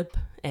gossip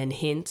and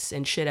hints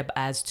and shit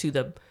as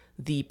to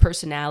the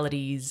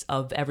personalities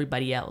of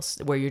everybody else,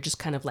 where you're just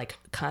kind of like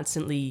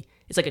constantly,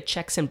 it's like a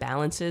checks and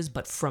balances,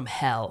 but from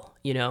hell,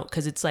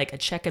 because it's like a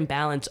check and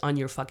balance on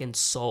your fucking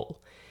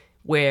soul,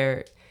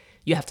 where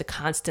you have to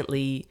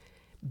constantly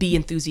be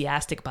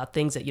enthusiastic about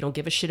things that you don't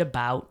give a shit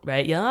about,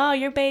 right? Oh,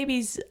 your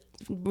baby's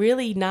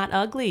really not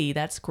ugly.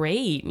 That's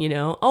great.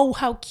 Oh,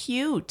 how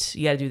cute.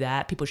 You got to do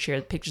that. People share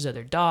pictures of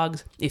their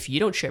dogs. If you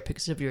don't share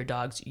pictures of your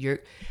dogs,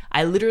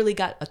 I literally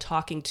got a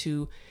talking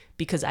to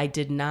because I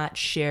did not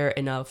share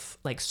enough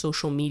like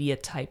social media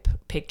type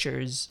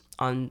pictures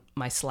on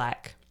my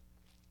Slack.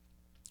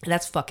 And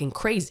that's fucking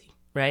crazy,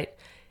 right?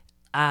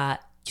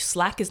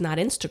 Slack is not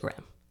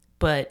Instagram,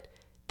 but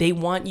they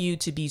want you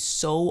to be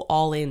so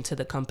all into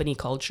the company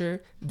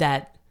culture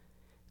that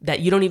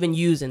you don't even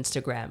use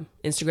Instagram.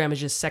 Instagram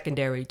is just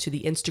secondary to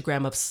the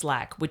Instagram of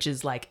Slack, which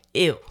is like,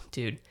 ew,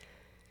 dude.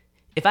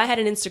 If I had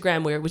an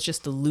Instagram where it was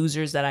just the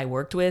losers that I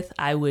worked with,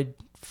 I would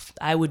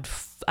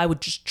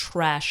just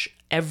trash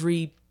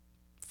every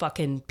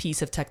fucking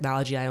piece of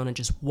technology I own and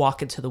just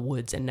walk into the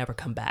woods and never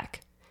come back.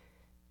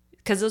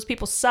 Because those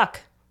people suck.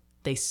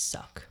 They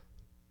suck.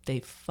 They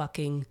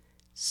fucking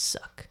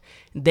suck.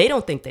 They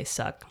don't think they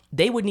suck.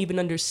 They wouldn't even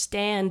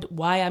understand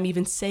why I'm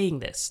even saying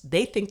this.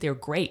 They think they're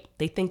great.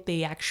 They think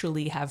they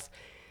actually have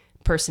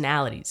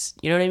personalities.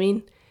 You know what I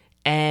mean?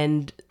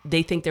 And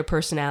they think their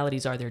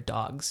personalities are their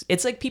dogs.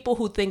 It's like people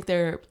who think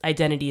their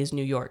identity is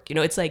New York.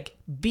 It's like,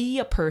 be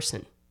a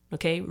person,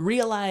 okay?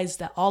 Realize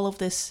that all of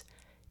this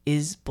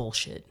is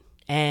bullshit,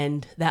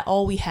 and that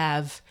all we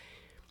have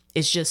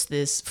is just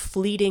this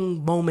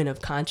fleeting moment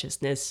of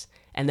consciousness,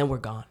 and then we're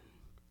gone.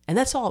 And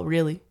that's all,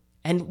 really.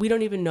 And we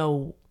don't even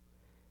know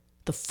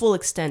the full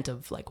extent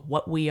of like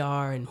what we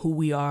are and who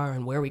we are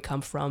and where we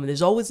come from. And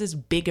there's always this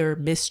bigger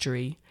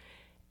mystery,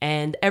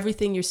 and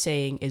everything you're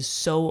saying is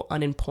so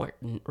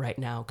unimportant right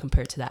now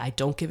compared to that. I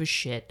don't give a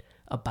shit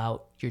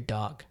about your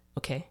dog,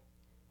 okay?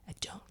 I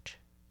don't.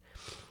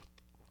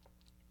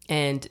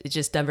 And it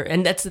just never,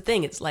 and that's the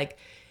thing. It's like,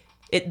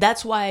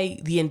 that's why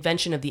the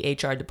invention of the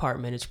HR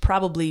department is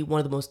probably one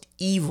of the most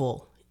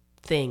evil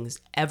things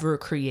ever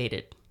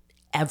created,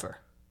 ever,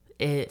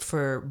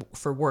 for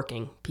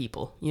working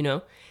people,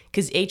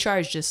 because HR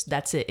is just,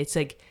 that's it. It's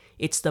like,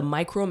 it's the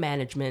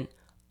micromanagement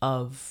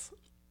of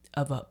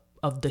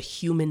the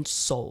human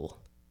soul.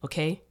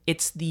 Okay.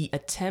 It's the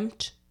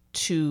attempt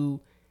to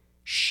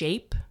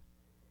shape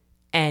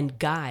and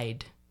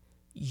guide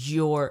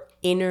your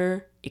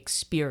inner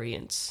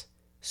experience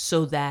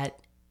so that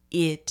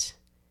it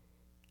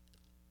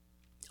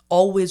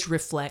always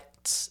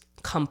reflects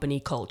company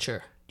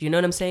culture. Do you know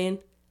what I'm saying?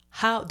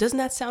 Doesn't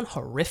that sound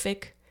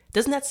horrific?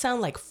 Doesn't that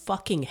sound like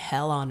fucking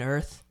hell on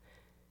earth?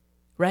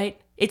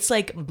 Right? It's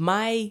like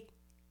my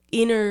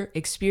inner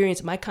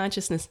experience, my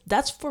consciousness,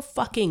 that's for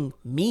fucking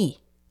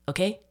me,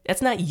 okay?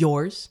 That's not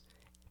yours.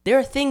 There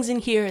are things in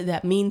here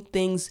that mean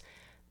things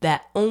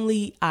that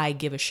only I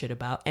give a shit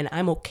about, and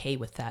I'm okay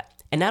with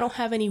that. And I don't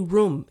have any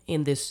room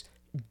in this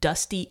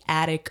dusty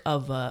attic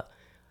of a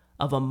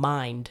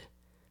mind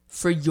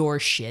for your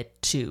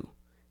shit too.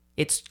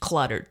 It's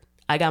cluttered.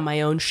 I got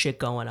my own shit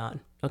going on,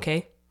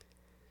 okay?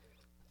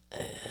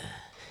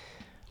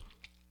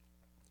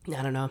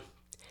 I don't know.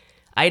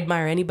 I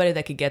admire anybody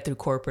that could get through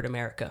corporate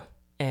America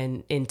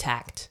and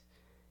intact.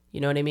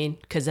 You know what I mean?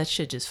 Because that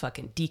shit just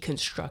fucking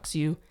deconstructs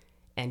you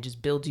and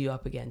just builds you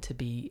up again to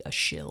be a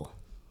shill,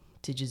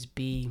 to just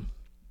be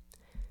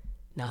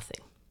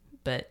nothing.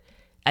 But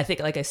I think,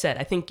 like I said,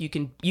 I think you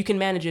can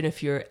manage it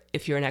if you're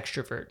an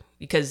extrovert,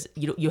 because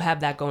you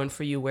have that going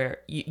for you where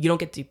you don't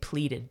get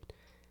depleted,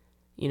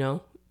 you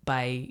know,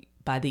 by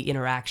the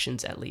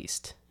interactions at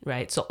least,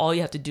 right? So all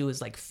you have to do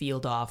is like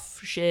field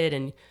off shit,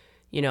 and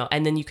you know,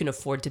 and then you can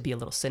afford to be a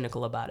little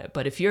cynical about it.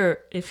 But if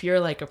you're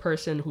like a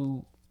person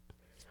who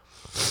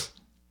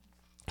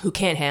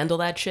can't handle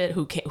that shit,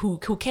 who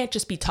can't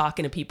just be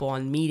talking to people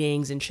on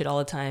meetings and shit all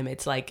the time,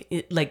 it's like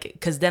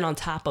because then on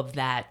top of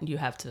that you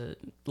have to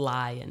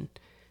lie and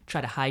try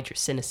to hide your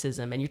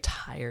cynicism, and you're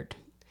tired.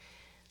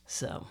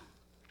 So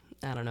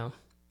I don't know.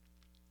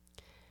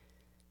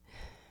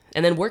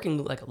 And then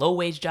working like a low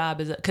wage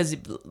job is, because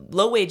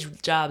low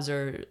wage jobs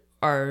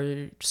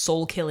are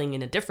soul killing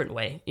in a different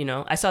way. You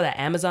know, I saw that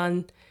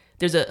Amazon,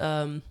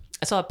 I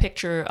saw a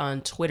picture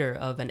on Twitter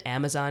of an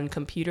Amazon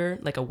computer,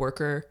 like a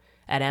worker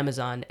at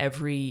Amazon.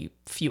 Every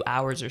few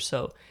hours or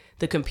so,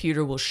 the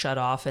computer will shut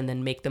off and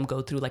then make them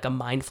go through like a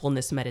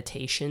mindfulness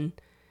meditation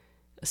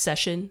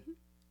session.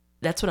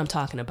 That's what I'm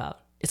talking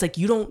about. It's like,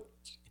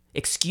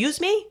 excuse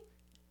me?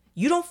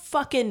 You don't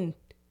fucking,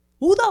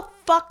 who the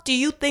fuck do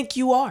you think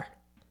you are?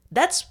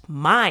 That's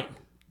mine.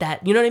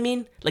 That, you know what I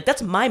mean? Like,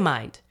 that's my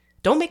mind.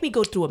 Don't make me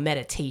go through a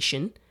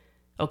meditation,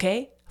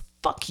 okay?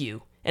 Fuck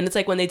you. And it's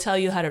like when they tell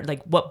you how to,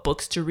 like, what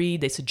books to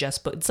read, they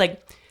suggest books. It's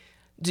like,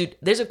 dude,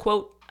 there's a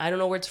quote, I don't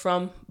know where it's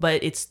from,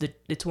 but it's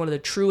one of the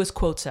truest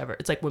quotes ever.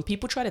 It's like when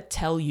people try to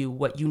tell you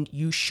what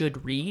you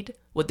should read,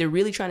 what they're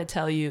really trying to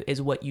tell you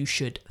is what you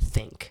should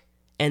think.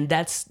 And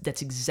that's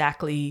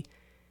exactly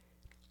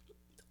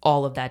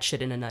all of that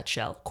shit in a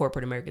nutshell.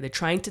 Corporate America. They're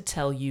trying to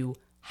tell you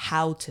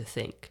how to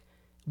think,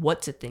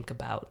 what to think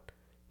about.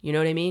 You know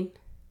what I mean?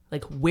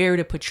 Like where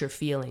to put your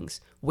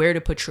feelings, where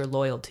to put your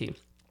loyalty.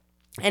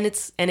 And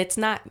it's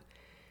not,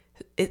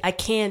 I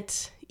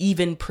can't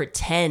even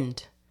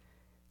pretend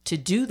to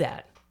do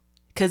that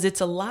because it's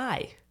a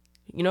lie.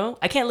 You know,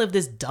 I can't live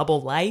this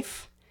double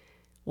life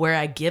where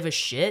I give a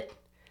shit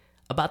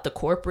about the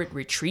corporate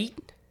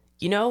retreat,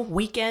 you know,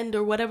 weekend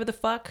or whatever the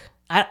fuck.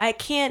 I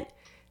can't,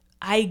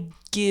 I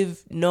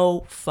give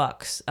no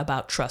fucks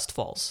about trust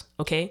falls,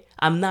 okay?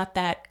 I'm not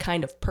that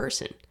kind of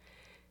person.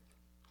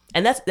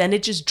 And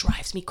it just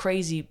drives me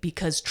crazy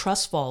because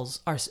trust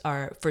falls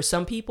are for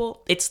some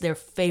people, it's their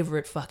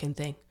favorite fucking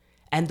thing.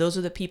 And those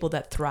are the people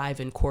that thrive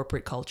in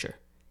corporate culture.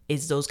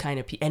 It's those kind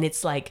of people. And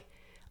it's like,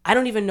 I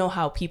don't even know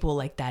how people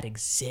like that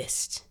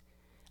exist.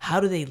 How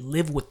do they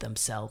live with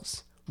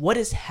themselves? What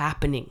is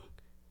happening?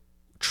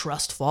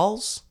 Trust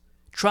falls?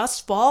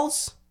 Trust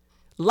falls?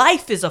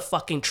 Life is a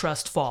fucking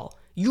trust fall.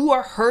 You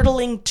are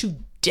hurtling to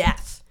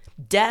death.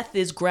 Death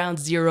is ground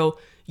zero.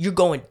 You're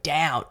going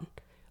down.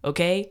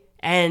 Okay?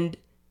 And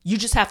you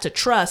just have to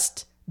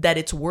trust that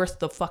it's worth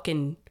the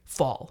fucking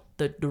fall,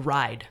 the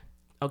ride.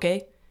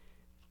 Okay?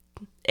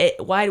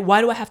 Why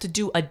do I have to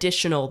do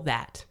additional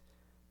that?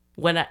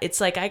 When it's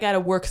like I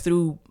gotta work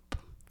through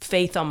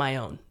faith on my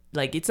own.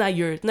 Like it's none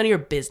of your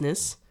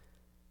business.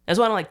 That's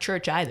why I don't like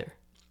church either.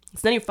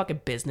 It's none of your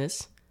fucking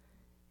business.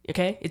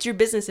 Okay? It's your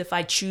business if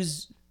I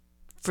choose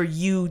for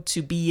you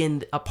to be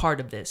in a part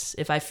of this.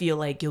 If I feel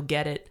like you'll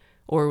get it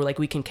or like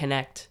we can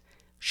connect,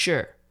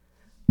 sure.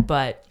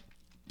 But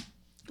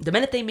the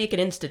minute they make an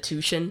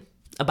institution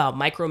about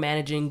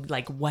micromanaging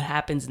like what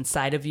happens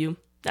inside of you,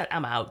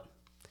 I'm out.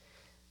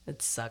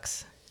 It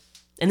sucks.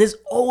 And there's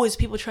always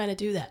people trying to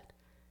do that.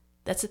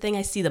 That's the thing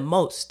I see the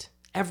most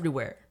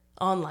everywhere,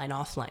 online,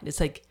 offline. It's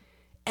like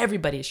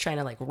everybody is trying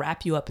to like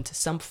wrap you up into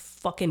some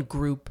fucking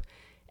group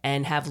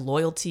and have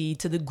loyalty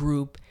to the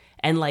group.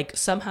 And like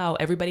somehow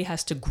everybody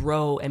has to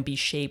grow and be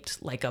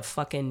shaped like a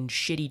fucking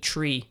shitty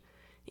tree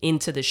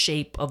into the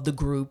shape of the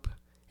group.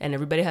 And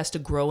everybody has to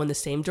grow in the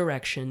same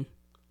direction.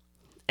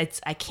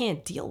 I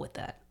can't deal with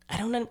that.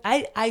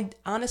 I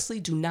honestly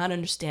do not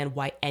understand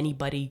why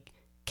anybody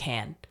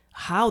can,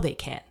 how they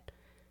can.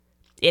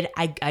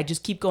 I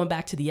just keep going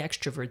back to the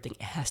extrovert thing.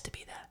 It has to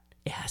be that.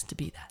 It has to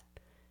be that,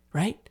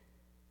 right?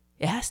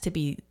 It has to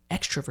be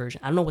extroversion.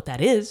 I don't know what that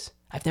is.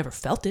 I've never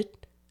felt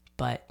it,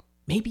 but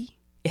maybe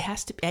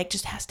it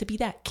just has to be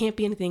that. Can't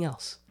be anything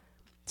else.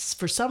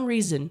 For some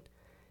reason,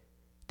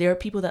 there are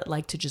people that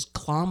like to just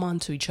glom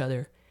onto each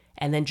other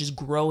and then just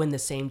grow in the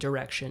same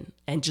direction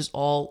and just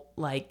all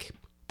like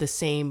the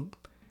same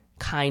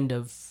kind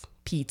of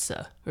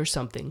pizza or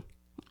something.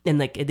 And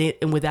like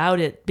and without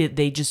it,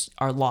 they just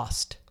are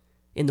lost.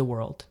 in the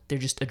world. They're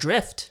just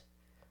adrift.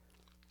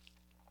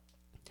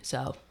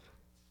 So,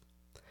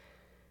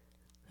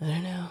 I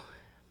don't know.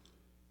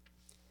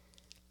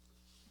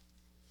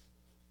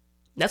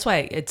 That's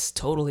why it's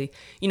totally,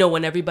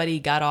 when everybody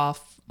got on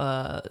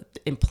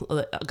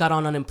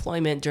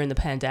unemployment during the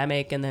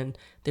pandemic, and then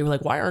they were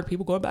like, why aren't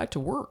people going back to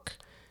work?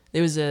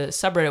 There was a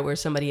subreddit where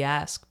somebody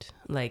asked,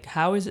 like,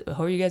 how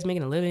are you guys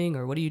making a living,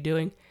 or what are you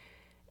doing?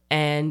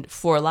 And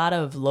for a lot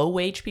of low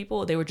wage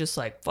people, they were just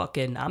like,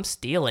 fucking, I'm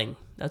stealing.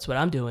 That's what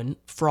I'm doing.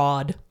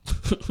 Fraud.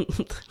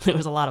 There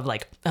was a lot of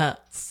like,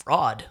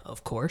 fraud,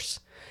 of course.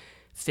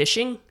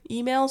 Phishing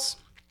emails.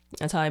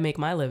 That's how I make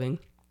my living.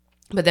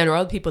 But there are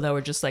other people that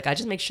were just like, I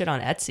just make shit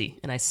on Etsy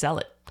and I sell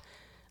it.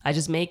 I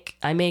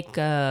make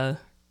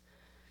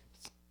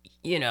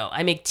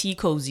tea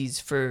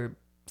cozies for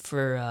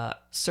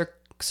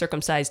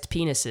circumcised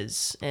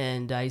penises,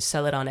 and I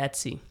sell it on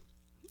Etsy.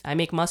 I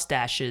make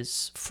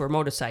mustaches for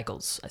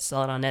motorcycles. I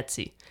sell it on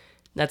Etsy.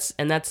 That's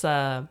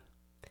the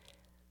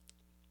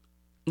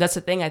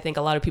thing I think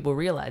a lot of people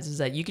realize, is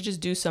that you could just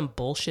do some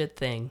bullshit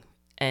thing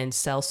and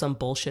sell some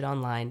bullshit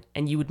online,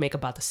 and you would make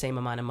about the same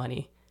amount of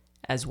money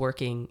as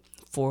working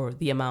for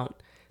the amount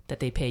that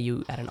they pay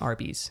you at an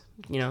Arby's.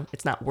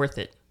 It's not worth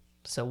it.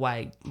 So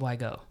why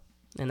go?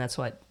 And that's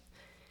what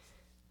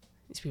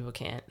these people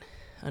can't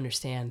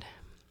understand.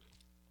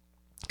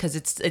 Because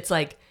it's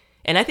like,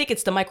 and I think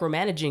it's the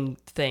micromanaging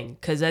thing.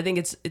 Because I think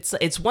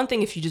it's one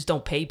thing if you just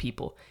don't pay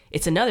people.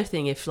 It's another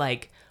thing if,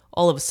 like,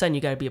 all of a sudden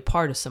you got to be a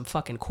part of some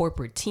fucking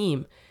corporate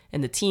team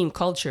and the team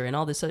culture and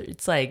all this other.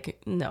 It's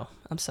like, no,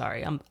 I'm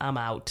sorry, I'm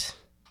out.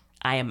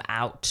 I am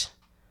out.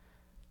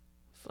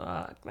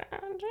 Fuck, man.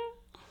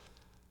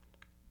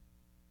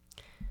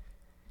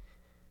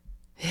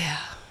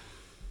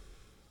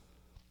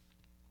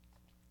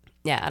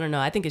 Yeah, I don't know.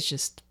 I think it's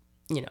just,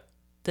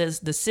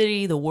 the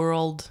city, the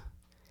world,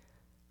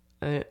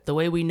 the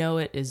way we know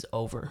it is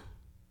over.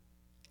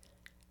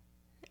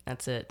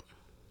 That's it.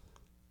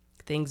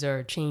 Things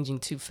are changing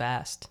too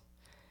fast.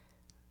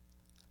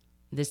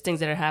 There's things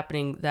that are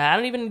happening that I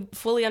don't even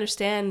fully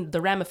understand the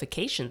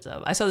ramifications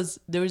of.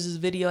 There was this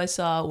video I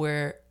saw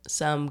where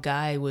some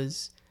guy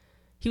was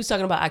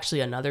talking about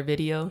actually another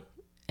video,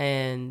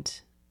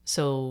 and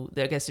so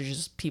I guess there's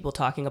just people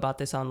talking about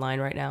this online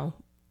right now.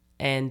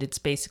 And it's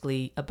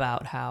basically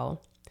about how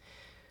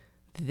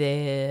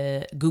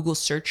the Google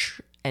search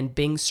and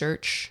Bing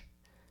search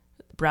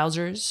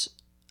browsers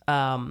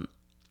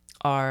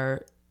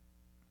are,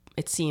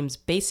 it seems,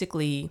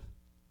 basically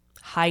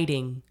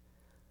hiding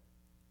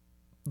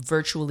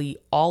virtually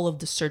all of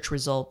the search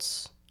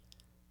results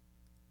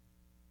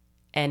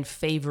and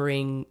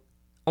favoring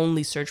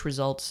only search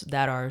results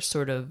that are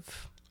sort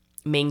of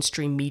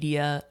mainstream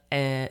media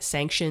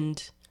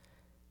sanctioned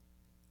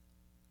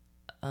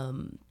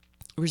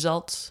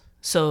results.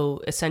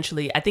 So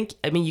essentially,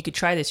 you could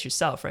try this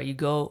yourself, right? If you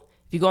go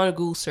on a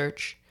Google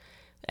search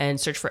and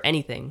search for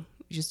anything,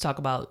 you just talk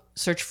about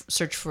search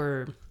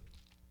for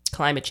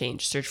climate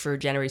change, search for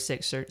January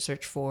 6th,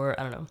 search for,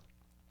 I don't know,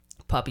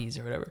 puppies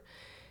or whatever.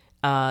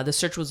 The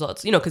search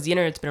results, because the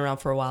internet's been around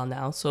for a while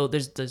now, so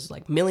there's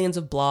like millions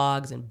of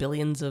blogs and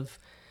billions of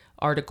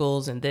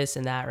articles and this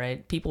and that,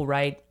 right? People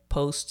write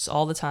posts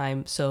all the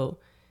time, so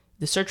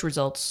the search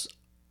results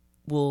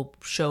will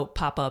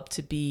pop up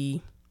to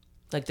be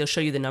like, they'll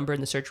show you the number in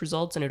the search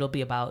results, and it'll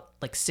be about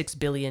like 6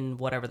 billion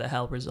whatever the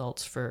hell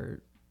results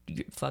for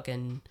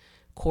fucking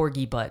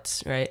corgi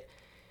butts, right?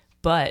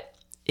 But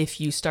if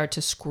you start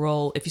to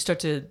swipe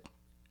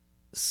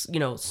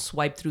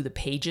through the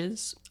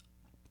pages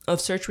of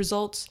search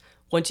results,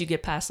 once you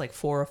get past like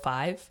 4 or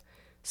 5,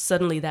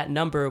 suddenly that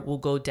number will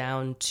go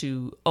down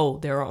to,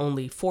 there are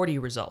only 40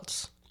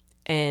 results,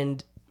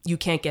 and you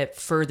can't get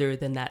further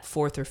than that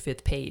 4th or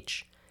 5th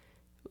page.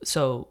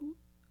 So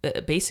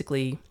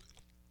basically,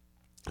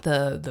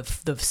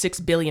 the 6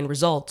 billion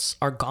results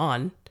are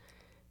gone.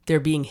 They're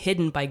being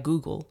hidden by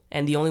Google,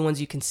 and the only ones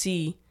you can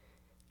see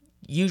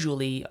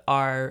usually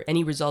are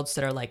any results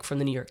that are like from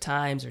the New York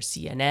Times or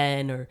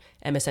CNN or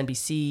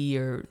MSNBC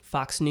or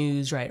Fox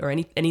News, right? Or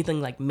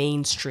anything like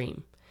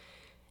mainstream.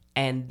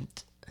 And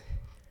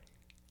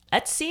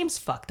that seems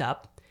fucked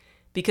up,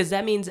 because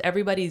that means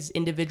everybody's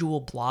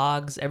individual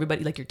blogs,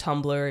 everybody, like your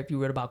Tumblr, if you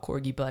wrote about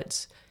corgi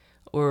butts,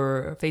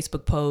 or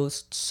Facebook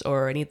posts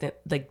or anything,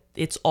 like,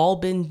 it's all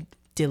been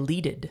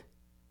deleted.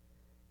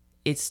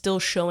 It's still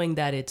showing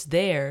that it's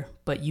there,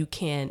 but you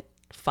can't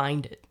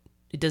find it.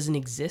 It doesn't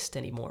exist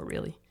anymore,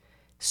 really.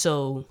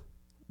 So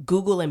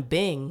Google and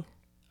Bing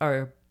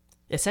are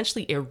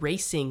essentially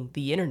erasing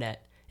the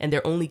internet, and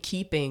they're only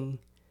keeping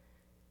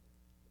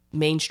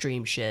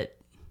mainstream shit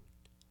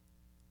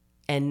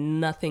and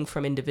nothing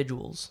from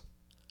individuals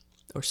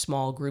or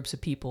small groups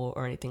of people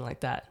or anything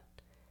like that.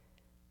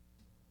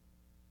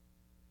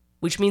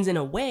 Which means, in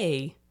a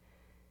way,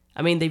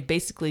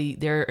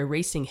 they're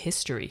erasing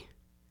history.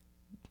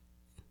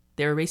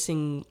 They're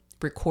erasing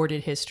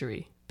recorded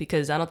history,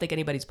 because I don't think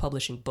anybody's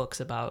publishing books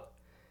about,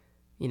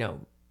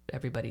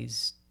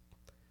 everybody's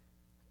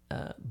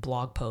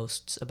blog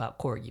posts about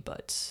corgi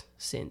butts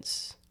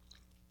since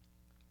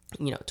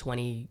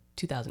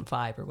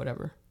 2005 or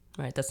whatever,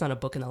 right? That's not a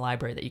book in the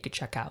library that you could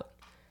check out.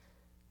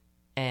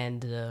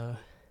 And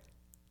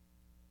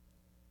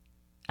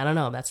I don't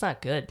know, that's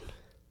not good.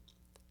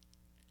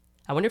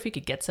 I wonder if you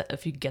could get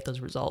those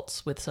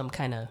results with some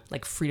kind of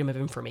like Freedom of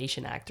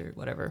Information Act or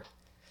whatever,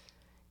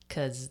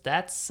 because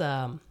that's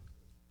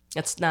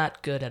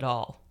not good at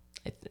all.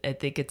 I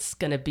think it's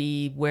gonna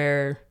be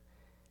where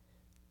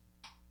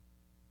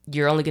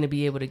you're only gonna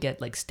be able to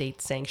get like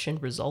state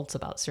sanctioned results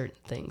about certain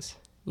things.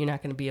 You're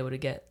not gonna be able to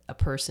get a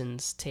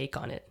person's take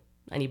on it,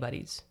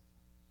 anybody's.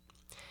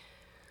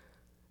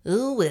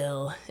 Oh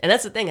well, and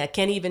that's the thing. I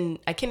can't even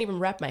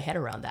wrap my head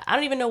around that. I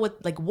don't even know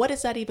what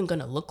is that even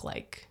gonna look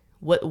like?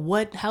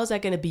 How's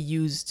that gonna be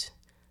used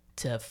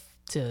to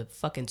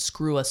fucking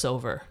screw us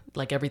over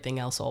like everything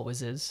else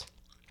always is?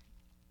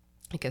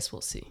 I guess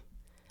we'll see.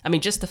 I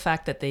mean, just the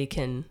fact that they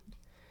can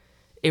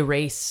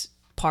erase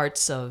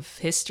parts of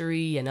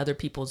history and other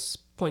people's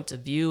points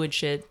of view and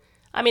shit.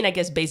 I mean, I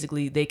guess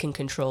basically they can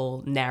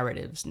control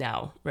narratives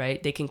now,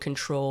 right? They can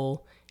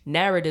control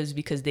narratives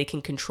because they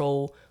can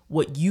control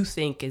what you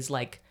think is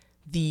like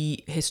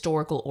the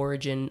historical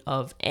origin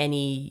of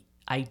any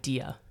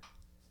idea,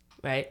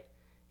 right?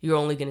 You're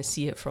only going to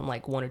see it from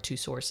like one or two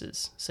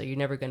sources. So you're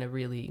never going to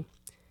really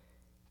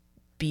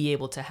be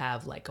able to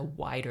have like a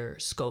wider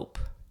scope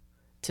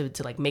to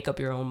like make up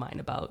your own mind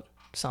about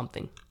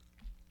something.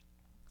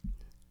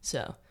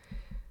 So,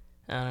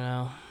 I don't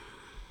know.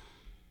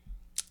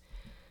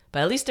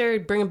 But at least they're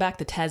bringing back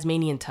the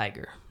Tasmanian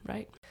tiger,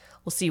 right?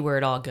 We'll see where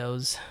it all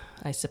goes,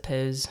 I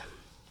suppose.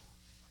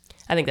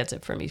 I think that's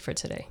it for me for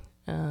today.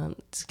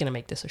 It's going to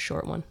make this a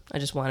short one. I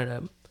just wanted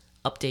to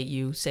update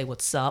you, say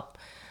what's up,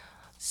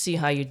 see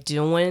how you're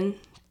doing,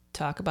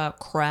 talk about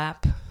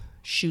crap,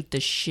 shoot the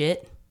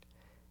shit,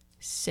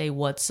 say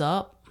what's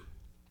up.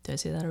 Did I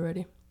say that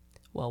already?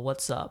 Well,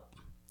 what's up?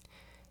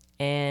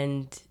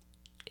 And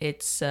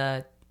it's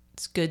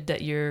good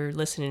that you're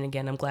listening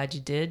again. I'm glad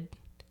you did.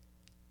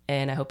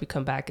 And I hope you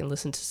come back and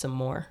listen to some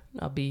more.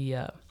 I'll be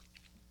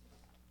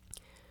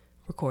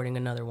recording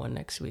another one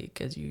next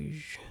week as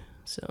usual.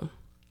 So,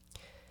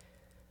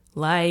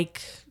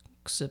 like,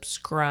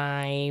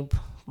 subscribe,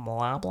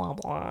 blah, blah,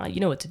 blah. You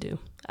know what to do.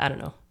 I don't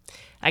know.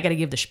 I got to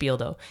give the spiel,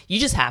 though. You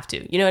just have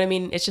to. You know what I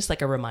mean? It's just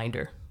like a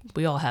reminder.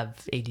 We all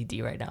have ADD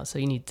right now, so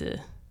you need to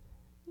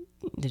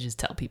just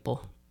tell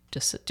people.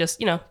 Just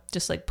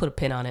like put a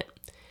pin on it.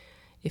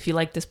 If you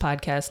like this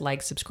podcast,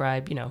 like,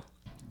 subscribe,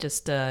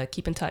 just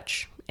keep in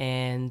touch.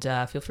 And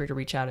feel free to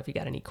reach out if you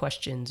got any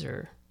questions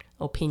or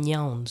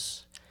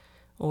opinions.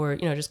 Or,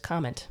 just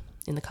comment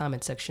in the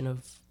comment section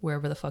of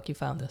wherever the fuck you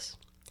found this.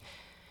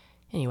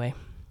 Anyway.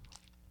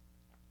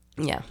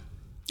 Yeah.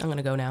 I'm going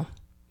to go now.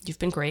 You've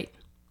been great.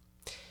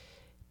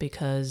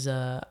 Because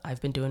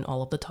I've been doing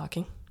all of the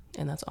talking.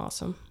 And that's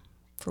awesome.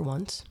 For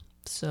once.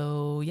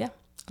 So, yeah.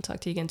 I'll talk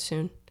to you again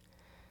soon.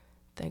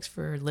 Thanks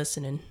for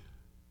listening.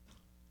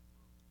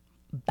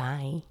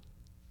 Bye.